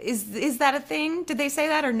 is that a thing? Did they say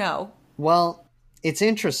that or no? Well, it's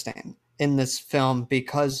interesting in this film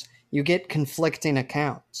because you get conflicting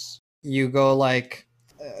accounts. You go like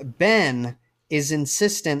Ben is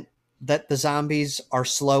insistent that the zombies are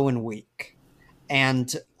slow and weak,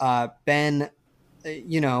 and Ben,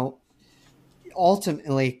 you know,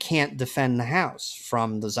 ultimately can't defend the house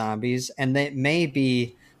from the zombies, and that may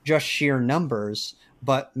be just sheer numbers,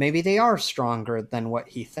 but maybe they are stronger than what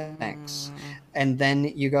he thinks. And then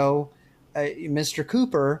you go, Mr.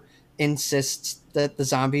 Cooper insists that the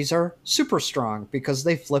zombies are super strong because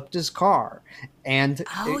they flipped his car, and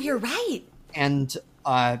Oh, you're right. and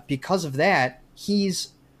because of that,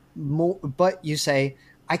 he's more. But you say,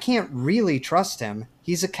 I can't really trust him.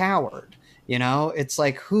 He's a coward. It's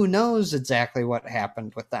like who knows exactly what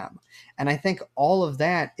happened with them, and I think all of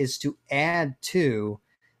that is to add to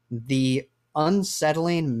the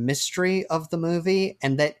unsettling mystery of the movie,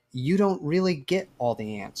 and that you don't really get all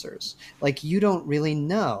the answers. Like, you don't really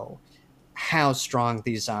know how strong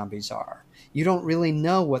these zombies are. You don't really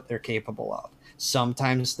know what they're capable of.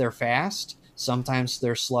 Sometimes they're fast, sometimes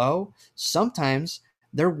they're slow, sometimes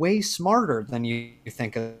they're way smarter than you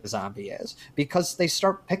think a zombie is, because they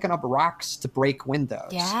start picking up rocks to break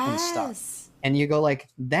windows and stuff. Yes. And you go like,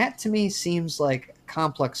 that to me seems like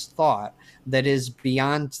complex thought that is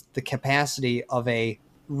beyond the capacity of a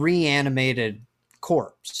reanimated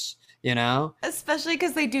corpse, you know? Especially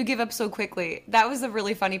because they do give up so quickly. That was the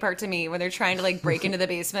really funny part to me when they're trying to like break into the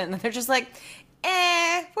basement and they're just like,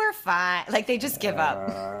 we're fine. Like they just give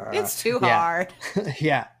up. It's too Yeah. hard.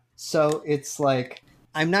 Yeah. So it's like,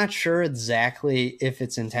 I'm not sure exactly if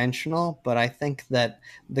it's intentional, but I think that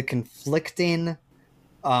the conflicting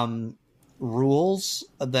um, rules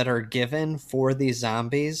that are given for these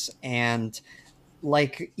zombies, and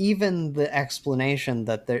like even the explanation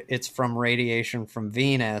that it's from radiation from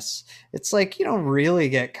Venus, it's like you don't really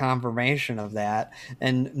get confirmation of that,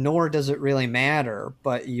 and nor does it really matter,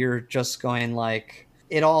 but you're just going like,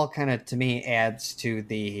 it all kind of to me adds to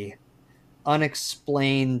the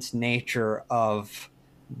unexplained nature of,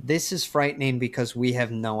 this is frightening because we have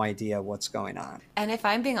no idea what's going on. And if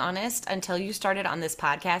I'm being honest, until you started on this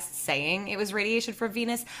podcast saying it was radiation from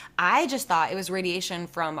Venus, I just thought it was radiation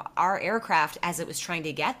from our aircraft as it was trying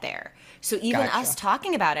to get there. So even Gotcha. us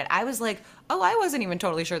talking about it, I was like, oh, I wasn't even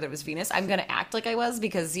totally sure that it was Venus. I'm going to act like I was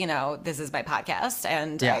because, this is my podcast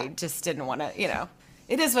and Yeah. I just didn't want to.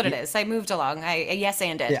 It is what it is. I moved along. I yes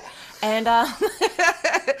and did. Yeah. And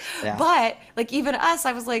Yeah. but like even us,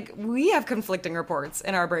 I was like, we have conflicting reports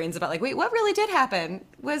in our brains about like, wait, what really did happen?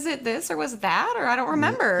 Was it this or was it that? Or I don't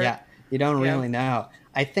remember. Yeah, you don't Yeah. really know.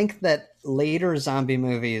 I think that later zombie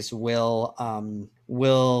movies will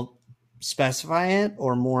specify it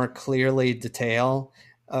or more clearly detail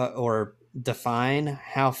or define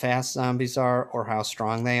how fast zombies are or how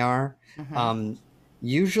strong they are. Um,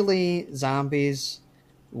 Usually, zombies.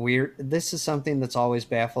 This is something that's always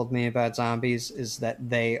baffled me about zombies, is that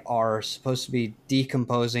they are supposed to be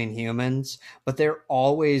decomposing humans, but they're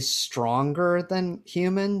always stronger than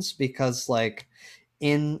humans because, like,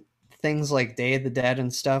 in things like Day of the Dead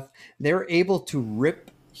and stuff, they're able to rip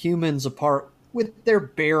humans apart with their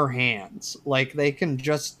bare hands. Like, they can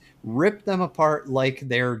just rip them apart like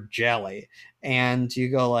they're jelly. And you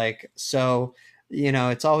go like, so,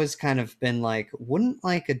 it's always kind of been like, wouldn't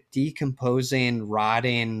like a decomposing,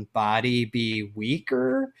 rotting body be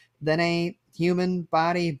weaker than a human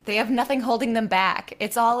body? They have nothing holding them back.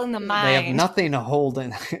 It's all in the mind. They have nothing to hold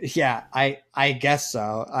in. Yeah, I guess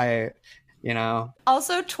so.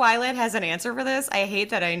 Also, Twilight has an answer for this. I hate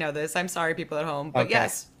that I know this. I'm sorry, people at home. But Okay.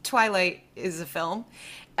 yes, Twilight is a film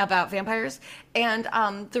about vampires. And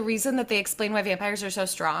the reason that they explain why vampires are so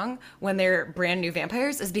strong when they're brand new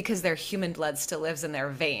vampires is because their human blood still lives in their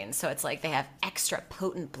veins. So it's like they have extra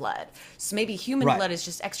potent blood. So maybe human Right. blood is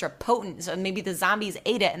just extra potent. So maybe the zombies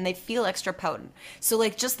ate it and they feel extra potent. So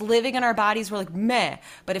like just living in our bodies, we're like, meh.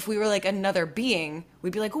 But if we were like another being,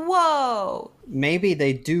 we'd be like, whoa. Maybe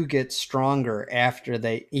they do get stronger after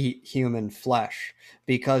they eat human flesh,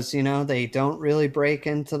 because they don't really break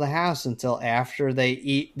into the house until after they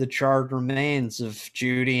eat the charred remains of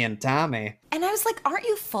Judy and Tommy. And I was like, aren't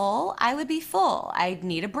you full? I would be full. I'd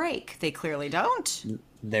need a break. They clearly don't.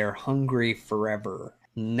 They're hungry forever,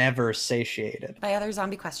 never satiated. My other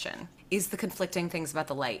zombie question is the conflicting things about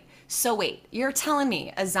the light. So wait, you're telling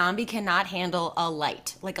me a zombie cannot handle a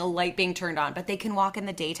light, like a light being turned on, but they can walk in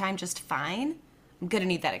the daytime just fine? I'm gonna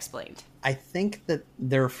need that explained. I think that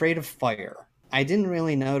they're afraid of fire. I didn't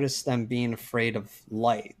really notice them being afraid of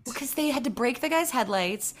light. Because they had to break the guy's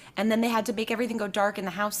headlights, and then they had to make everything go dark in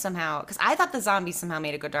the house somehow. Because I thought the zombies somehow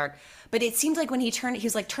made it go dark, but it seemed like when he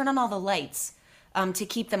was like, turn on all the lights to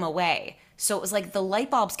keep them away. So it was like the light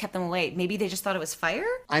bulbs kept them away. Maybe they just thought it was fire?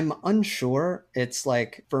 I'm unsure. It's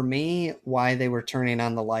like, for me, why they were turning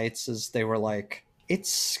on the lights is they were like, it's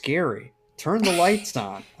scary. Turn the lights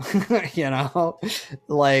on.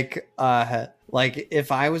 Like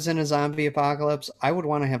if I was in a zombie apocalypse, I would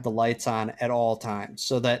want to have the lights on at all times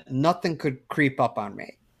so that nothing could creep up on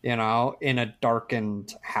me, in a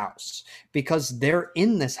darkened house, because they're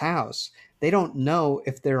in this house. they don't know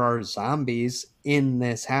if there are zombies in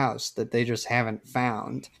this house that they just haven't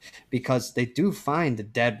found, because they do find a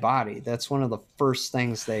dead body. That's one of the first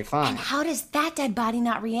things they And find. how does that dead body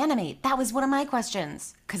not reanimate? That was one of my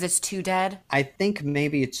questions. Because it's too dead? I think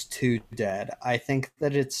maybe it's too dead. I think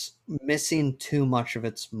that it's missing too much of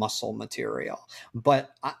its muscle material.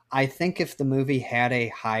 But I think if the movie had a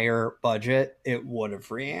higher budget, it would have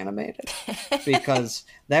reanimated, because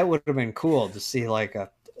that would have been cool to see like A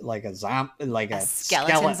a skeleton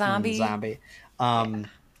skeleton zombie? zombie. Yeah.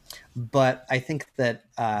 But I think that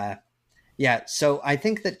yeah, so I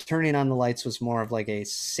think that turning on the lights was more of like a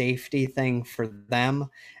safety thing for them.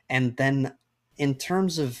 And then in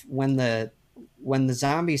terms of when the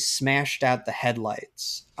zombies smashed out the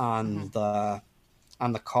headlights Mm-hmm.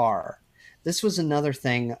 on the car, this was another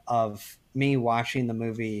thing of me watching the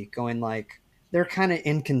movie going like, they're kind of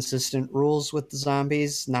inconsistent rules with the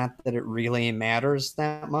zombies, not that it really matters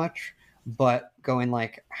that much, but going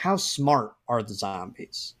like, how smart are the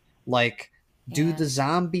zombies? Like, do Yeah. the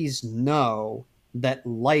zombies know that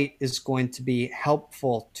light is going to be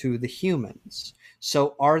helpful to the humans?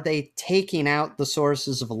 So are they taking out the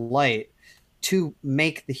sources of light to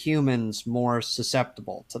make the humans more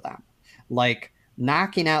susceptible to them? Like,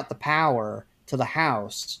 knocking out the power to the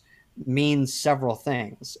house means several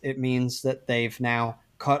things. It means that they've now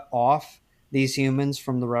cut off these humans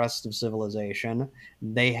from the rest of civilization.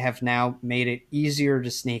 They have now made it easier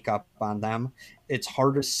to sneak up on them. It's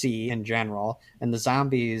harder to see in general, and the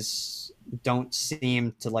zombies don't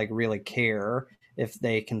seem to like really care if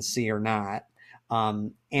they can see or not.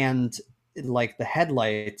 And like the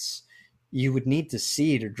headlights, you would need to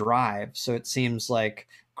see to drive. So it seems like,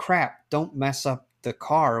 crap, don't mess up the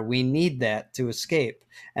car. We need that to escape.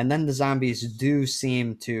 And then the zombies do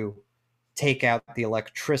seem to take out the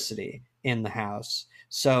electricity in the house.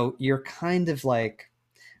 So you're kind of like,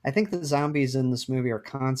 I think the zombies in this movie are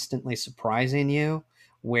constantly surprising you,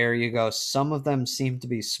 where you go, some of them seem to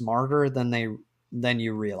be smarter than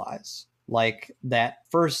you realize. Like that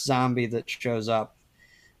first zombie that shows up,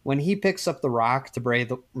 when he picks up the rock to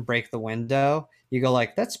break the window, you go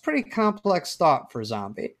like, that's pretty complex thought for a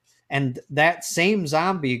zombie. And that same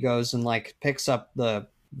zombie goes and like picks up the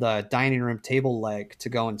dining room table leg to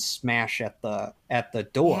go and smash at the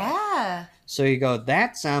door. Yeah. So you go,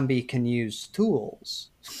 that zombie can use tools.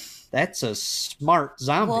 That's a smart Well,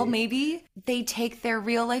 zombie. maybe they take their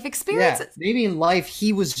real life Yeah, experiences. maybe in life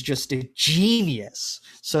he was just a genius,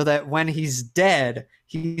 so that when he's dead,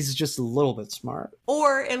 he's just a little bit smart.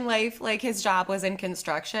 Or in life, like his job was in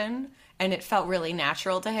construction and it felt really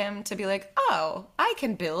natural to him to be like, oh, I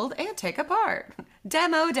can build and take apart.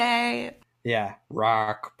 Demo day. Yeah,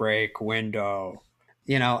 rock, break, window.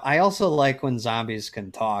 I also like when zombies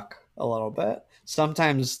can talk a little bit.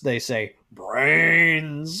 Sometimes they say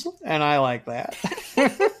brains, and I like that.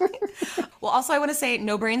 Well, also, I want to say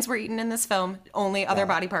no brains were eaten in this film, only other No,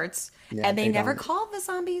 body parts. yeah, And they they never don't. call the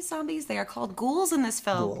zombies zombies. They are called ghouls in this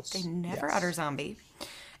film. They Ghouls. never utter Yes. zombie.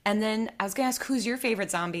 And then I was going to ask, who's your favorite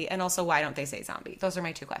zombie? And also, why don't they say zombie? Those are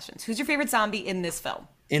my two questions. Who's your favorite zombie in this film?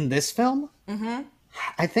 In this film,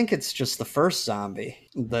 I think it's just the first zombie,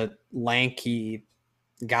 the lanky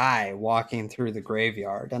guy walking through the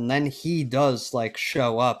graveyard, and then he does like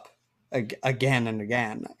show up again and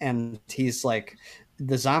again, and he's like,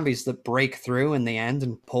 the zombies that break through in the end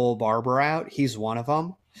and pull Barbara out, he's one of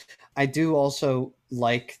them. I do also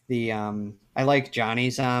like the I like Johnny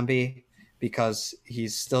Zombie, because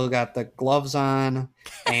he's still got the gloves on,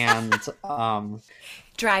 and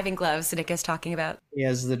Driving gloves, Nick is talking about. he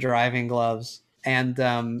has the driving gloves.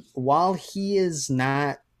 And while he is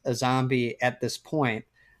not a zombie at this point,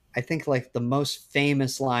 I think like the most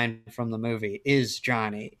famous line from the movie is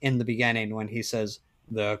Johnny in the beginning when he says,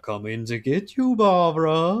 "They're coming to get you,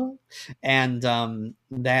 Barbara," and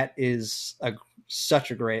that is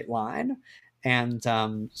such a great line. And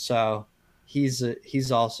so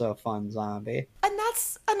he's also a fun zombie. And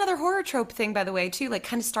that's another horror trope thing, by the way, too, like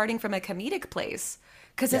kind of starting from a comedic place.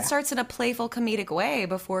 Because it Yeah, starts in a playful comedic way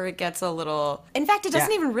before it gets a little. In fact, it yeah,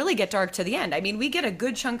 doesn't even really get dark to the end. I mean, we get a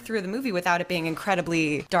good chunk through the movie without it being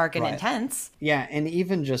incredibly dark and right. intense. Yeah, and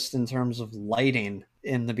even just in terms of lighting,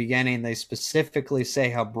 in the beginning, they specifically say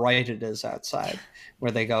how bright it is outside,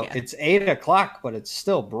 where they go, Yeah. it's 8 o'clock, but it's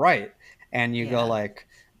still bright. And you go Yeah. like,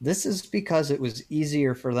 this is because it was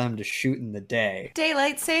easier for them to shoot in the day.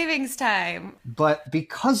 Daylight savings time. But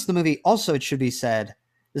because the movie, also it should be said,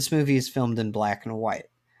 this movie is filmed in black and white,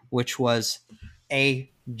 which was a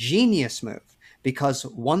genius move. Because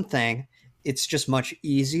one thing, it's just much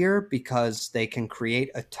easier because they can create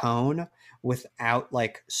a tone without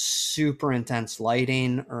like super intense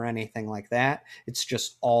lighting or anything like that. It's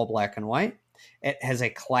just all black and white. It has a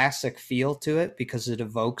classic feel to it because it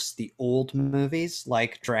evokes the old movies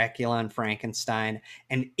like Dracula and Frankenstein,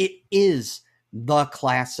 and it is the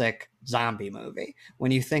classic zombie movie.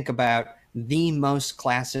 When you think about the most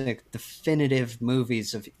classic, definitive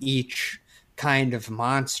movies of each kind of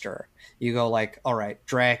monster, you go like, all right,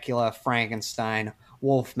 Dracula, Frankenstein,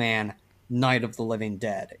 Wolfman, Night of the Living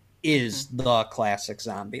Dead is the classic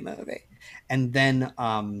zombie movie. And then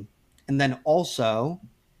also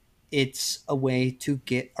it's a way to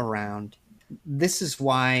get around. This is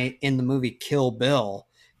why in the movie Kill Bill,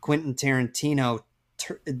 Quentin Tarantino,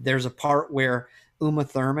 there's a part where Uma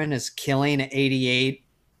Thurman is killing 88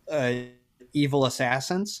 uh, evil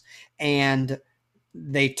assassins, and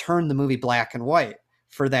they turn the movie black and white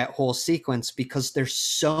for that whole sequence because there's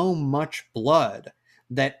so much blood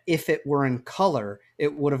that if it were in color,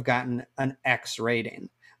 it would have gotten an X rating.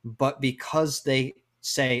 But because they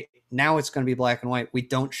say now it's going to be black and white, we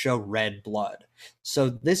don't show red blood. So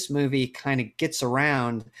this movie kind of gets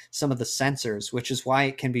around some of the censors, which is why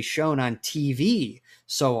it can be shown on TV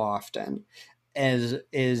so often.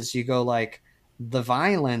 As you go like, the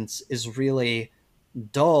violence is really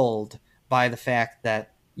dulled by the fact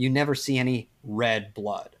that you never see any red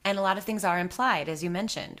blood. And a lot of things are implied, as you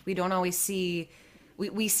mentioned. We don't always see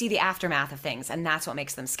we see the aftermath of things, and that's what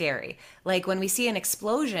makes them scary. Like when we see an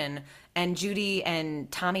explosion and Judy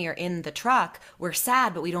and Tommy are in the truck, we're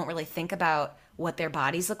sad, but we don't really think about what their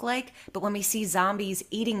bodies look like. But when we see zombies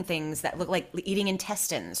eating things that look like eating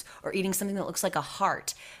intestines or eating something that looks like a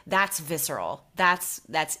heart, that's visceral. That's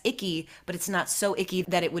icky, but it's not so icky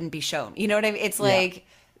that it wouldn't be shown. You know what I mean? It's like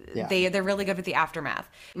they're really good with the aftermath.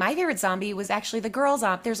 My favorite zombie was actually the girl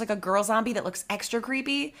zombie. There's like a girl zombie that looks extra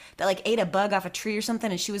creepy that like ate a bug off a tree or something,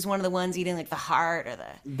 and she was one of the ones eating like the heart or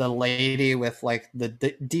the lady with like the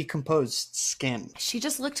decomposed skin. She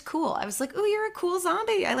just looked cool. I was like, "Ooh, you're a cool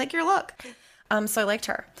zombie. I like your look." So I liked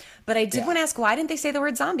her. But I did want to ask, why didn't they say the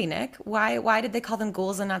word zombie, Nick? Why did they call them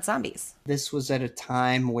ghouls and not zombies? This was at a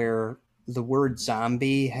time where the word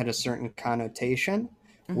zombie had a certain connotation,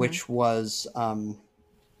 which was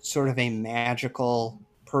sort of a magical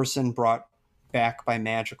person brought back by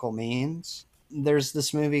magical means. There's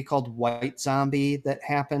this movie called White Zombie that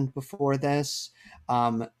happened before this.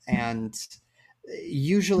 And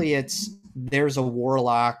usually there's a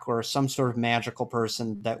warlock or some sort of magical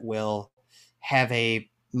person that will have a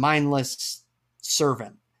mindless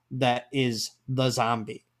servant that is the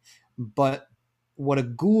zombie. But what a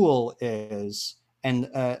ghoul is, and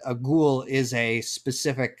a ghoul is a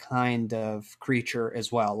specific kind of creature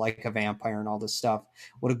as well, like a vampire and all this stuff.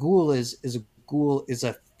 What a ghoul is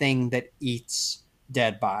a thing that eats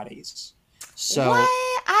dead bodies. So what?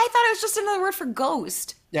 I thought it was just another word for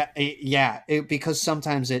ghost. Because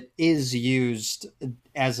sometimes it is used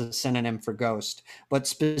as a synonym for ghost. But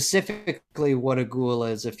specifically what a ghoul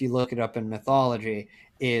is, if you look it up in mythology,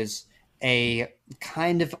 is a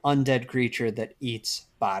kind of undead creature that eats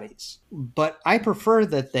bodies. But I prefer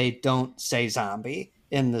that they don't say zombie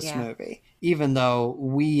in this movie, even though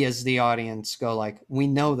we as the audience go like, we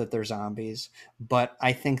know that they're zombies, but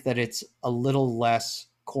I think that it's a little less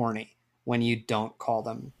corny when you don't call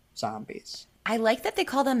them zombies. I like that they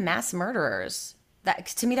call them mass murderers. That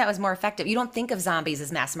to me, that was more effective. You don't think of zombies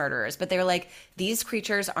as mass murderers, but they were like, these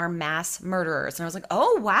creatures are mass murderers. And I was like,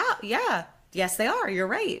 oh, wow. Yeah. Yes, they are. You're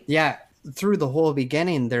right. Yeah. Through the whole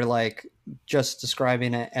beginning, they're like just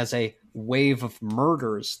describing it as a wave of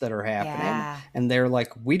murders that are happening. Yeah. And they're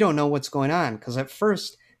like, we don't know what's going on. Because at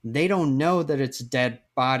first, they don't know that it's dead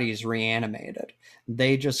bodies reanimated.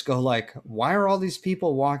 They just go like, why are all these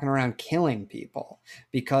people walking around killing people?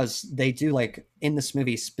 Because they do, like, in this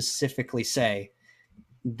movie specifically say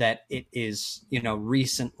that it is,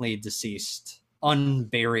 recently deceased,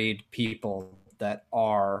 unburied people that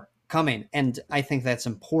are coming. And I think that's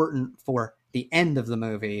important for the end of the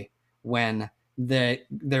movie when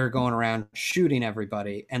they're going around shooting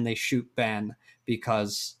everybody, and they shoot Ben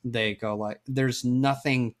because they go like, there's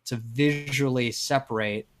nothing to visually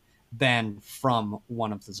separate Ben from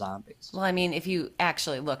one of the zombies. Well, I mean, if you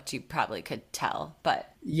actually looked, you probably could tell,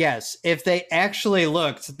 but... Yes, if they actually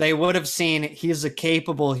looked, they would have seen he's a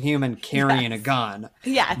capable human carrying a gun.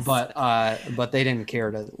 Yes. But they didn't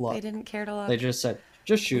care to look. They didn't care to look. They just said,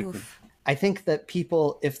 just shoot me. I think that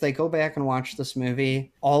people, if they go back and watch this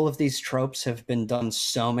movie, all of these tropes have been done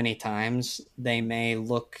so many times, they may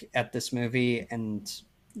look at this movie and,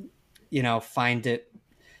 find it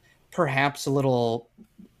perhaps a little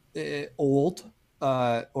old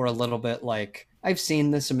or a little bit like I've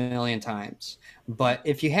seen this a million times. But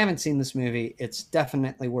if you haven't seen this movie, it's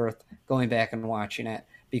definitely worth going back and watching it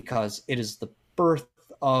because it is the birth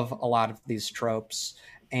of a lot of these tropes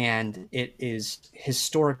and it is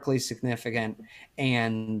historically significant.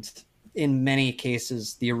 And in many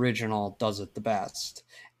cases, the original does it the best.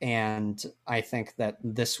 And I think that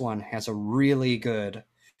this one has a really good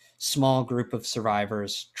small group of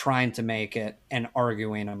survivors trying to make it and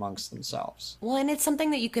arguing amongst themselves. Well, and it's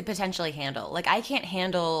something that you could potentially handle. Like I can't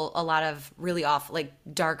handle a lot of really off like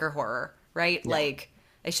darker horror, right? Yeah. Like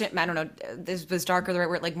I shouldn't. I don't know. This was darker the right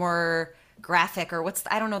word? Like more graphic or what's?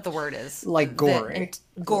 I don't know what the word is. Like gory.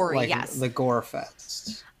 Gory, like yes. The gore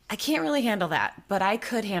fest. I can't really handle that, but I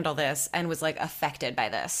could handle this and was like affected by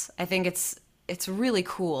this. I think it's really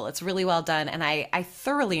cool. It's really well done, and I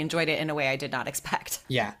thoroughly enjoyed it in a way I did not expect.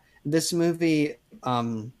 Yeah. This movie,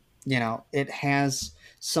 it has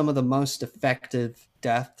some of the most effective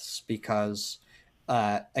deaths because,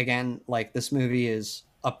 again, like this movie is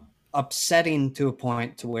upsetting to a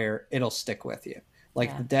point to where it'll stick with you. Like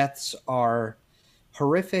Yeah. the deaths are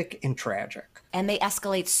horrific and tragic. And they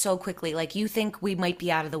escalate so quickly. Like you think we might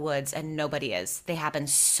be out of the woods and nobody is. They happen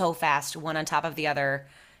so fast, one on top of the other,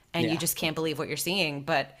 and you Yeah. just can't believe what you're seeing.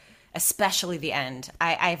 But especially the end.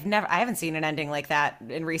 I haven't seen an ending like that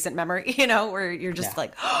in recent memory, where you're just Yeah.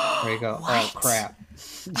 like, There you go. What? Oh, crap.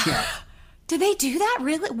 Yeah. did they do that?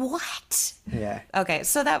 Really? What? Yeah. Okay,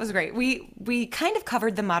 so that was great. We kind of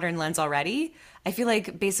covered the modern lens already. I feel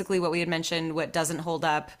like basically what we had mentioned, what doesn't hold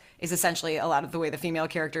up, is essentially a lot of the way the female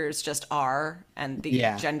characters just are, and the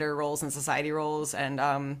Yeah. gender roles and society roles, and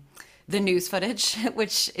the news footage,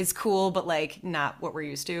 which is cool, but like not what we're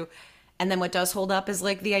used to. And then what does hold up is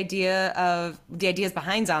like the ideas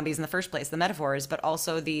behind zombies in the first place, the metaphors, but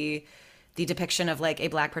also the depiction of like a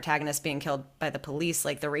black protagonist being killed by the police,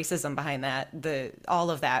 like the racism behind that, the all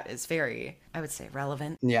of that is very, I would say,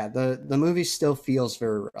 relevant. Yeah. The movie still feels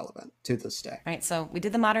very relevant to this day. Right, so we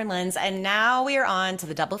did the modern lens, and now we are on to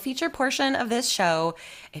the double feature portion of this show.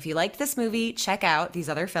 If you liked this movie, check out these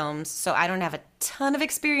other films. So I don't have a ton of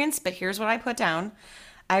experience, but here's what I put down.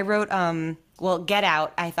 I wrote, Get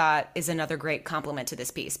Out, I thought is another great compliment to this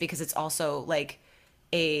piece because it's also like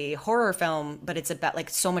a horror film, but it's about like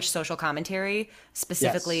so much social commentary,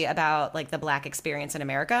 specifically Yes. about like the black experience in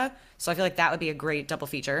America. So I feel like that would be a great double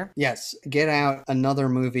feature. Yes. Get Out, another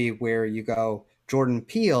movie where you go, Jordan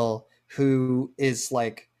Peele, who is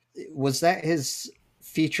like, was that his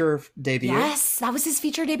feature debut? Yes, that was his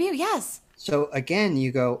feature debut. Yes. So again,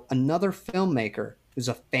 you go, another filmmaker who's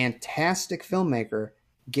a fantastic filmmaker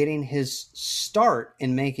getting his start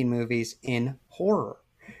in making movies in horror.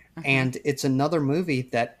 And it's another movie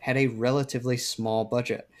that had a relatively small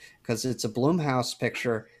budget because it's a Blumhouse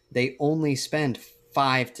picture. They only spend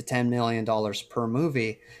 $5 to $10 million per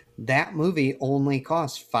movie. That movie only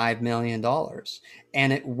cost $5 million,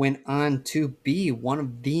 and it went on to be one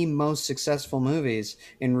of the most successful movies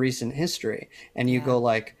in recent history. And you Yeah. go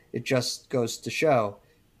like, it just goes to show,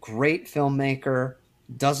 great filmmaker,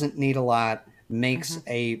 doesn't need a lot, makes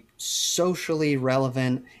a socially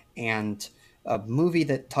relevant and a movie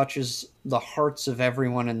that touches the hearts of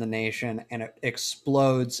everyone in the nation, and it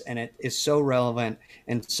explodes, and it is so relevant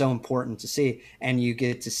and so important to see. And you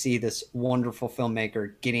get to see this wonderful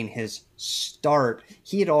filmmaker getting his start.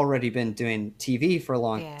 He had already been doing TV for a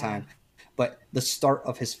long Yeah. time, but the start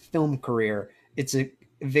of his film career, it's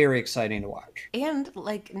very exciting to watch. And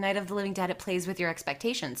like Night of the Living Dead, it plays with your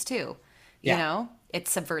expectations too. You Yeah. know, it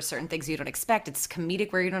subverts certain things you don't expect. It's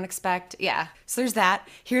comedic where you don't expect. Yeah. So there's that.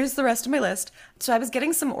 Here's the rest of my list. So I was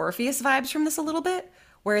getting some Orpheus vibes from this a little bit,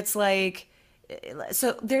 where it's like,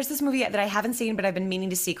 so there's this movie that I haven't seen, but I've been meaning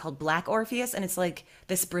to see called Black Orpheus. And it's like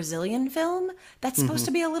this Brazilian film that's supposed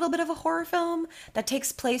to be a little bit of a horror film that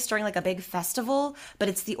takes place during like a big festival, but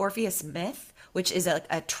it's the Orpheus myth, which is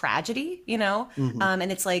a tragedy,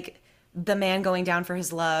 and it's like, the man going down for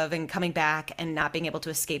his love and coming back and not being able to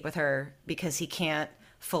escape with her because he can't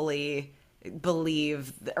fully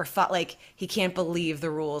believe or thought like he can't believe the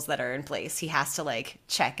rules that are in place. He has to like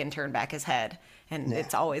check and turn back his head, and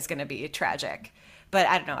it's always going to be tragic. But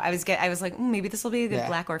I don't know. I was like, maybe this will be a good Yeah.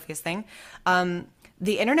 Black Orpheus thing.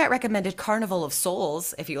 The internet recommended Carnival of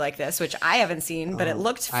Souls if you like this, which I haven't seen, but it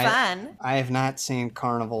looked fun. I have not seen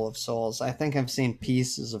Carnival of Souls. I think I've seen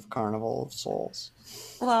pieces of Carnival of Souls.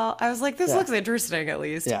 Well, I was like, this Yeah. looks interesting at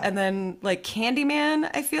least. Yeah. And then like Candyman,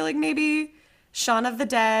 I feel like maybe Shaun of the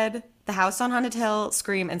Dead, The House on Haunted Hill,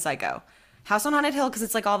 Scream, and Psycho. House on Haunted Hill because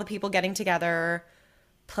it's like all the people getting together,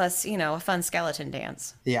 plus a fun skeleton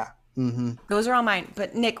dance. Yeah. Those are all mine.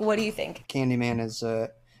 But Nick, what do you think? Candyman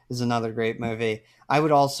is another great movie. I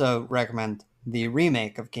would also recommend the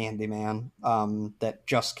remake of Candyman that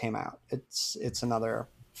just came out. It's another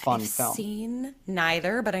I've fun film. seen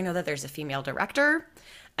neither, but I know that there's a female director.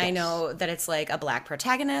 I Yes. know that it's like a black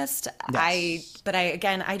protagonist. Yes. But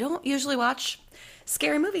again, I don't usually watch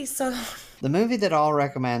scary movies, so The movie that I'll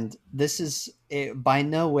recommend, this is by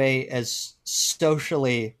no way as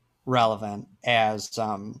socially relevant as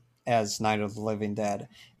Night of the Living Dead,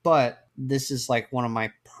 but this is like one of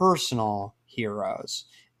my personal heroes.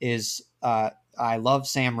 Is I love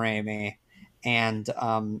Sam Raimi, and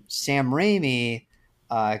Sam Raimi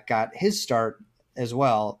got his start as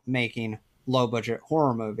well making low budget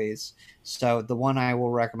horror movies. So the one I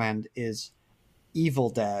will recommend is Evil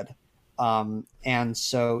Dead. And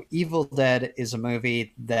so Evil Dead is a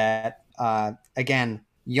movie that, again,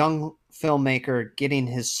 young filmmaker getting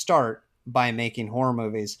his start by making horror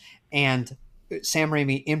movies. And Sam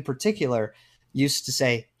Raimi, in particular, used to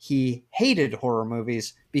say he hated horror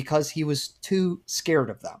movies because he was too scared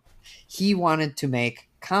of them. He wanted to make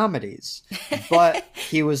comedies, but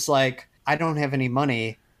he was like, I don't have any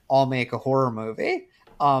money. I'll make a horror movie,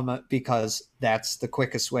 because that's the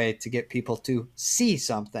quickest way to get people to see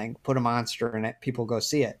something. Put a monster in it, people go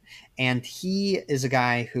see it. And he is a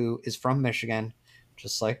guy who is from Michigan,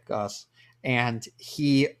 just like us. And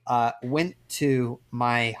he went to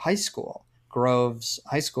my high school, Groves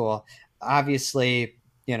High School, obviously,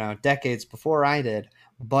 decades before I did.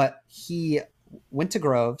 But he went to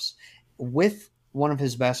Groves with one of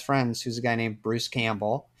his best friends, who's a guy named Bruce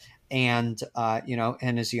Campbell, and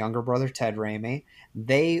and his younger brother Ted Raimi.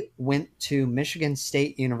 They went to Michigan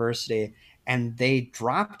State University and they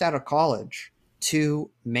dropped out of college to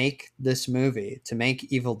make this movie, to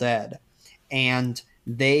make Evil Dead. And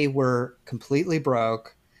they were completely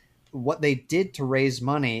broke. What they did to raise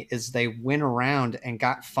money is they went around and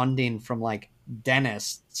got funding from like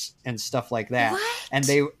dentists and stuff like that. And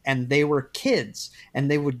what? they were kids, and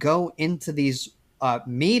they would go into these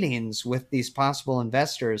meetings with these possible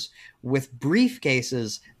investors with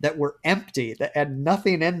briefcases that were empty, that had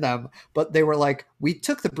nothing in them, but they were like, we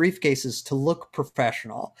took the briefcases to look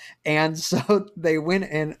professional. And so they went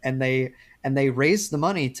in and they raised the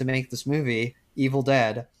money to make this movie, Evil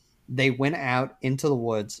Dead. They went out into the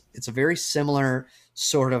woods. It's a very similar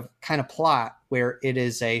sort of kind of plot where it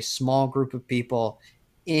is a small group of people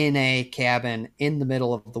in a cabin in the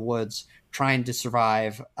middle of the woods trying to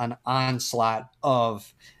survive an onslaught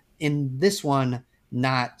of, in this one,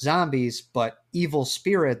 not zombies, but evil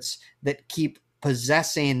spirits that keep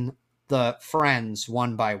possessing the friends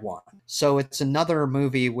one by one. So it's another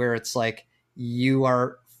movie where it's like you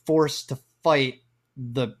are forced to fight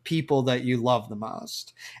the people that you love the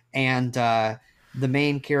most. And the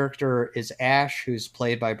main character is Ash, who's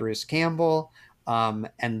played by Bruce Campbell.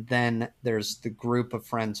 And then there's the group of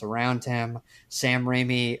friends around him. Sam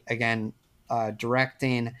Raimi, again,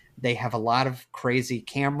 directing. They have a lot of crazy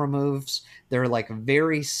camera moves. They're like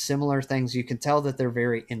very similar things. You can tell that they're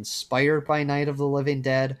very inspired by Night of the Living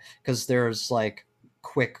Dead because there's like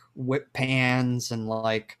quick whip pans and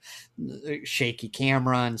like shaky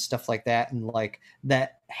camera and stuff like that, and like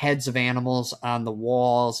that heads of animals on the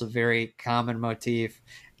walls, a very common motif.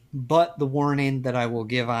 But the warning that I will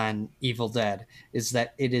give on Evil Dead is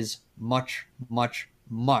that it is much, much,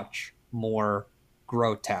 much more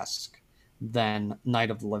grotesque than Night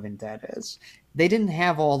of the Living Dead is. They didn't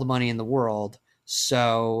have all the money in the world,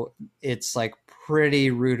 so it's like pretty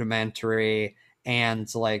rudimentary,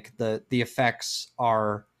 and like the effects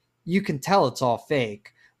are, you can tell it's all fake,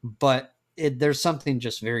 but there's something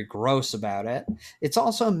just very gross about it. It's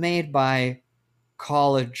also made by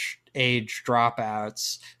college age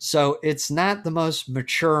dropouts. So it's not the most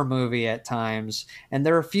mature movie at times. And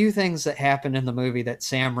there are a few things that happen in the movie that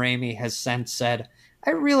Sam Raimi has since said,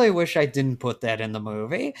 I really wish I didn't put that in the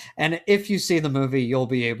movie. And if you see the movie, you'll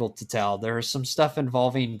be able to tell. There's some stuff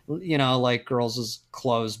involving, like girls'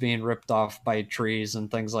 clothes being ripped off by trees and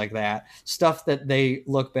things like that. Stuff that they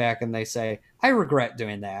look back and they say, I regret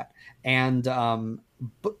doing that. And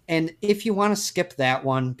if you want to skip that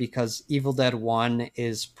one, because Evil Dead 1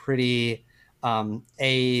 is pretty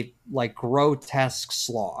a like grotesque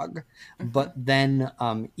slog, but then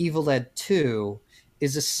Evil Dead 2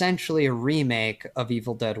 is essentially a remake of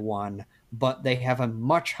Evil Dead 1, but they have a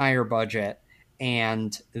much higher budget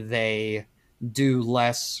and they do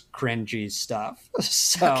less cringy stuff.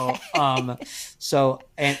 So Okay.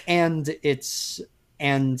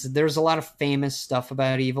 and there's a lot of famous stuff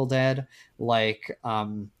about Evil Dead, like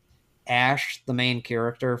Ash, the main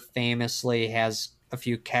character, famously has a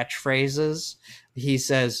few catchphrases. He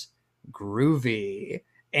says groovy,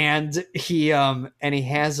 and he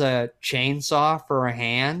has a chainsaw for a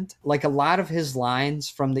hand. Like a lot of his lines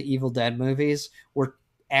from the Evil Dead movies were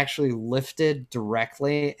actually lifted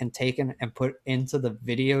directly and taken and put into the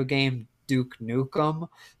video game Duke Nukem.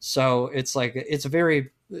 So it's like it's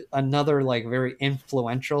another like very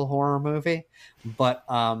influential horror movie, but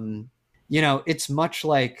it's much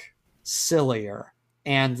like sillier,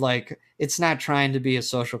 and like it's not trying to be a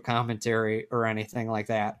social commentary or anything like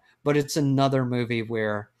that, but it's another movie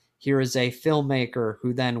where here is a filmmaker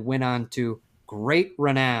who then went on to great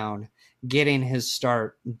renown, getting his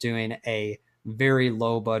start doing a very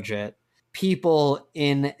low budget, people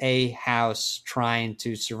in a house trying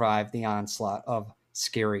to survive the onslaught of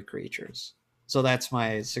scary creatures. So that's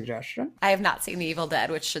my suggestion. I have not seen The Evil Dead,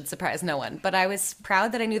 which should surprise no one, but I was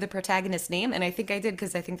proud that I knew the protagonist's name, and I think I did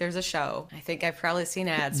because I think there's a show. I think I've probably seen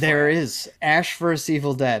ads. There is Ash vs.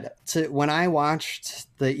 Evil Dead. When I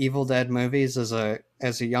watched the Evil Dead movies as a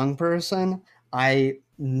young person, I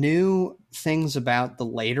knew things about the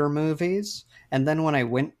later movies. And then when I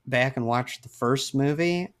went back and watched the first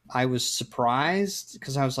movie, I was surprised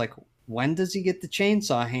because I was like, when does he get the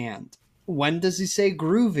chainsaw hand? When does he say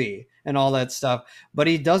groovy and all that stuff? But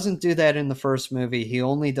he doesn't do that in the first movie. He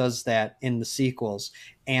only does that in the sequels.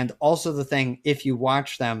 And also the thing, if you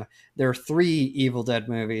watch them, there are 3 Evil Dead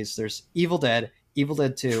movies. There's Evil Dead, Evil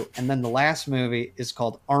Dead 2, and then the last movie is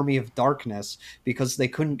called Army of Darkness because they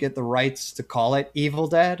couldn't get the rights to call it Evil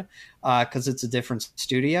Dead because it's a different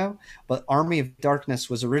studio. But Army of Darkness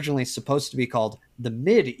was originally supposed to be called The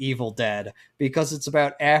Mid-Evil Dead because it's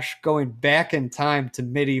about Ash going back in time to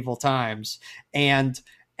medieval times. And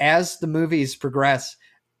as the movies progress,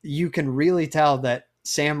 you can really tell that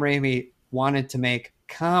Sam Raimi wanted to make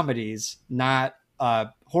comedies, not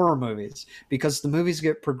horror movies, because the movies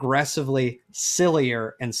get progressively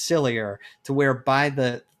sillier and sillier to where by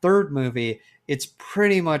the third movie, it's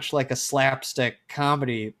pretty much like a slapstick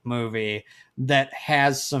comedy movie that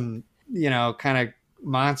has some, kind of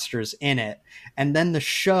monsters in it. And then the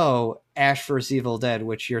show Ash vs. Evil Dead,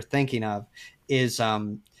 which you're thinking of, is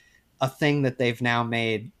a thing that they've now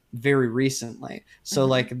made very recently. So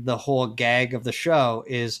like the whole gag of the show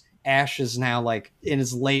is Ash is now like in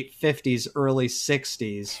his late 50s, early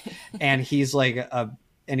 60s, and he's like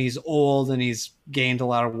and he's old and he's gained a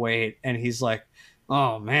lot of weight, and he's like,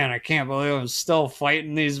 oh man, I can't believe I'm still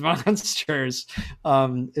fighting these monsters.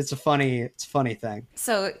 It's a funny thing.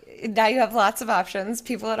 So now you have lots of options,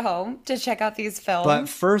 people at home, to check out these films. But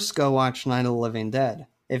first go watch Night of the Living Dead.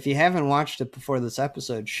 If you haven't watched it before this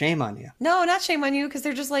episode, shame on you. No, not shame on you, because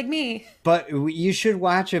they're just like me. But you should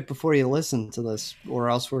watch it before you listen to this, or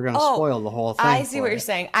else we're going to spoil the whole thing. I see what you're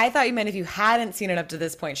saying. I thought you meant if you hadn't seen it up to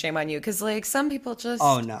this point, shame on you, because like some people just...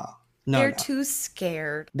 Oh, no. They're too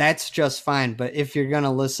scared. That's just fine, but if you're going to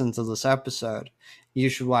listen to this episode, you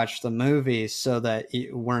should watch the movie so that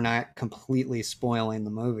we're not completely spoiling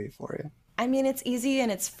the movie for you. I mean, it's easy and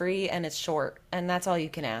it's free and it's short, and that's all you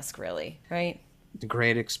can ask, really, right? A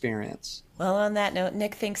great experience. Well, on that note,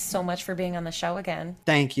 Nick, thanks so much for being on the show again.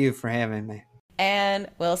 Thank you for having me. And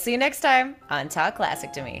we'll see you next time on Talk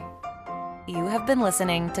Classic to Me. You have been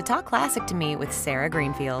listening to Talk Classic to Me with Sarah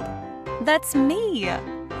Greenfield. That's me.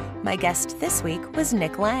 My guest this week was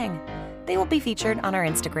Nick Lang. They will be featured on our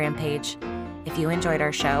Instagram page. If you enjoyed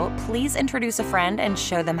our show, please introduce a friend and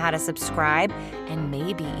show them how to subscribe, and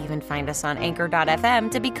maybe even find us on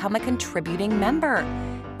Anchor.fm to become a contributing member.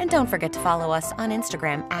 And don't forget to follow us on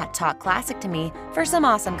Instagram at Talk Classic to Me for some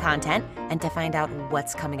awesome content and to find out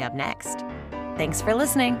what's coming up next. Thanks for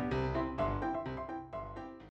listening.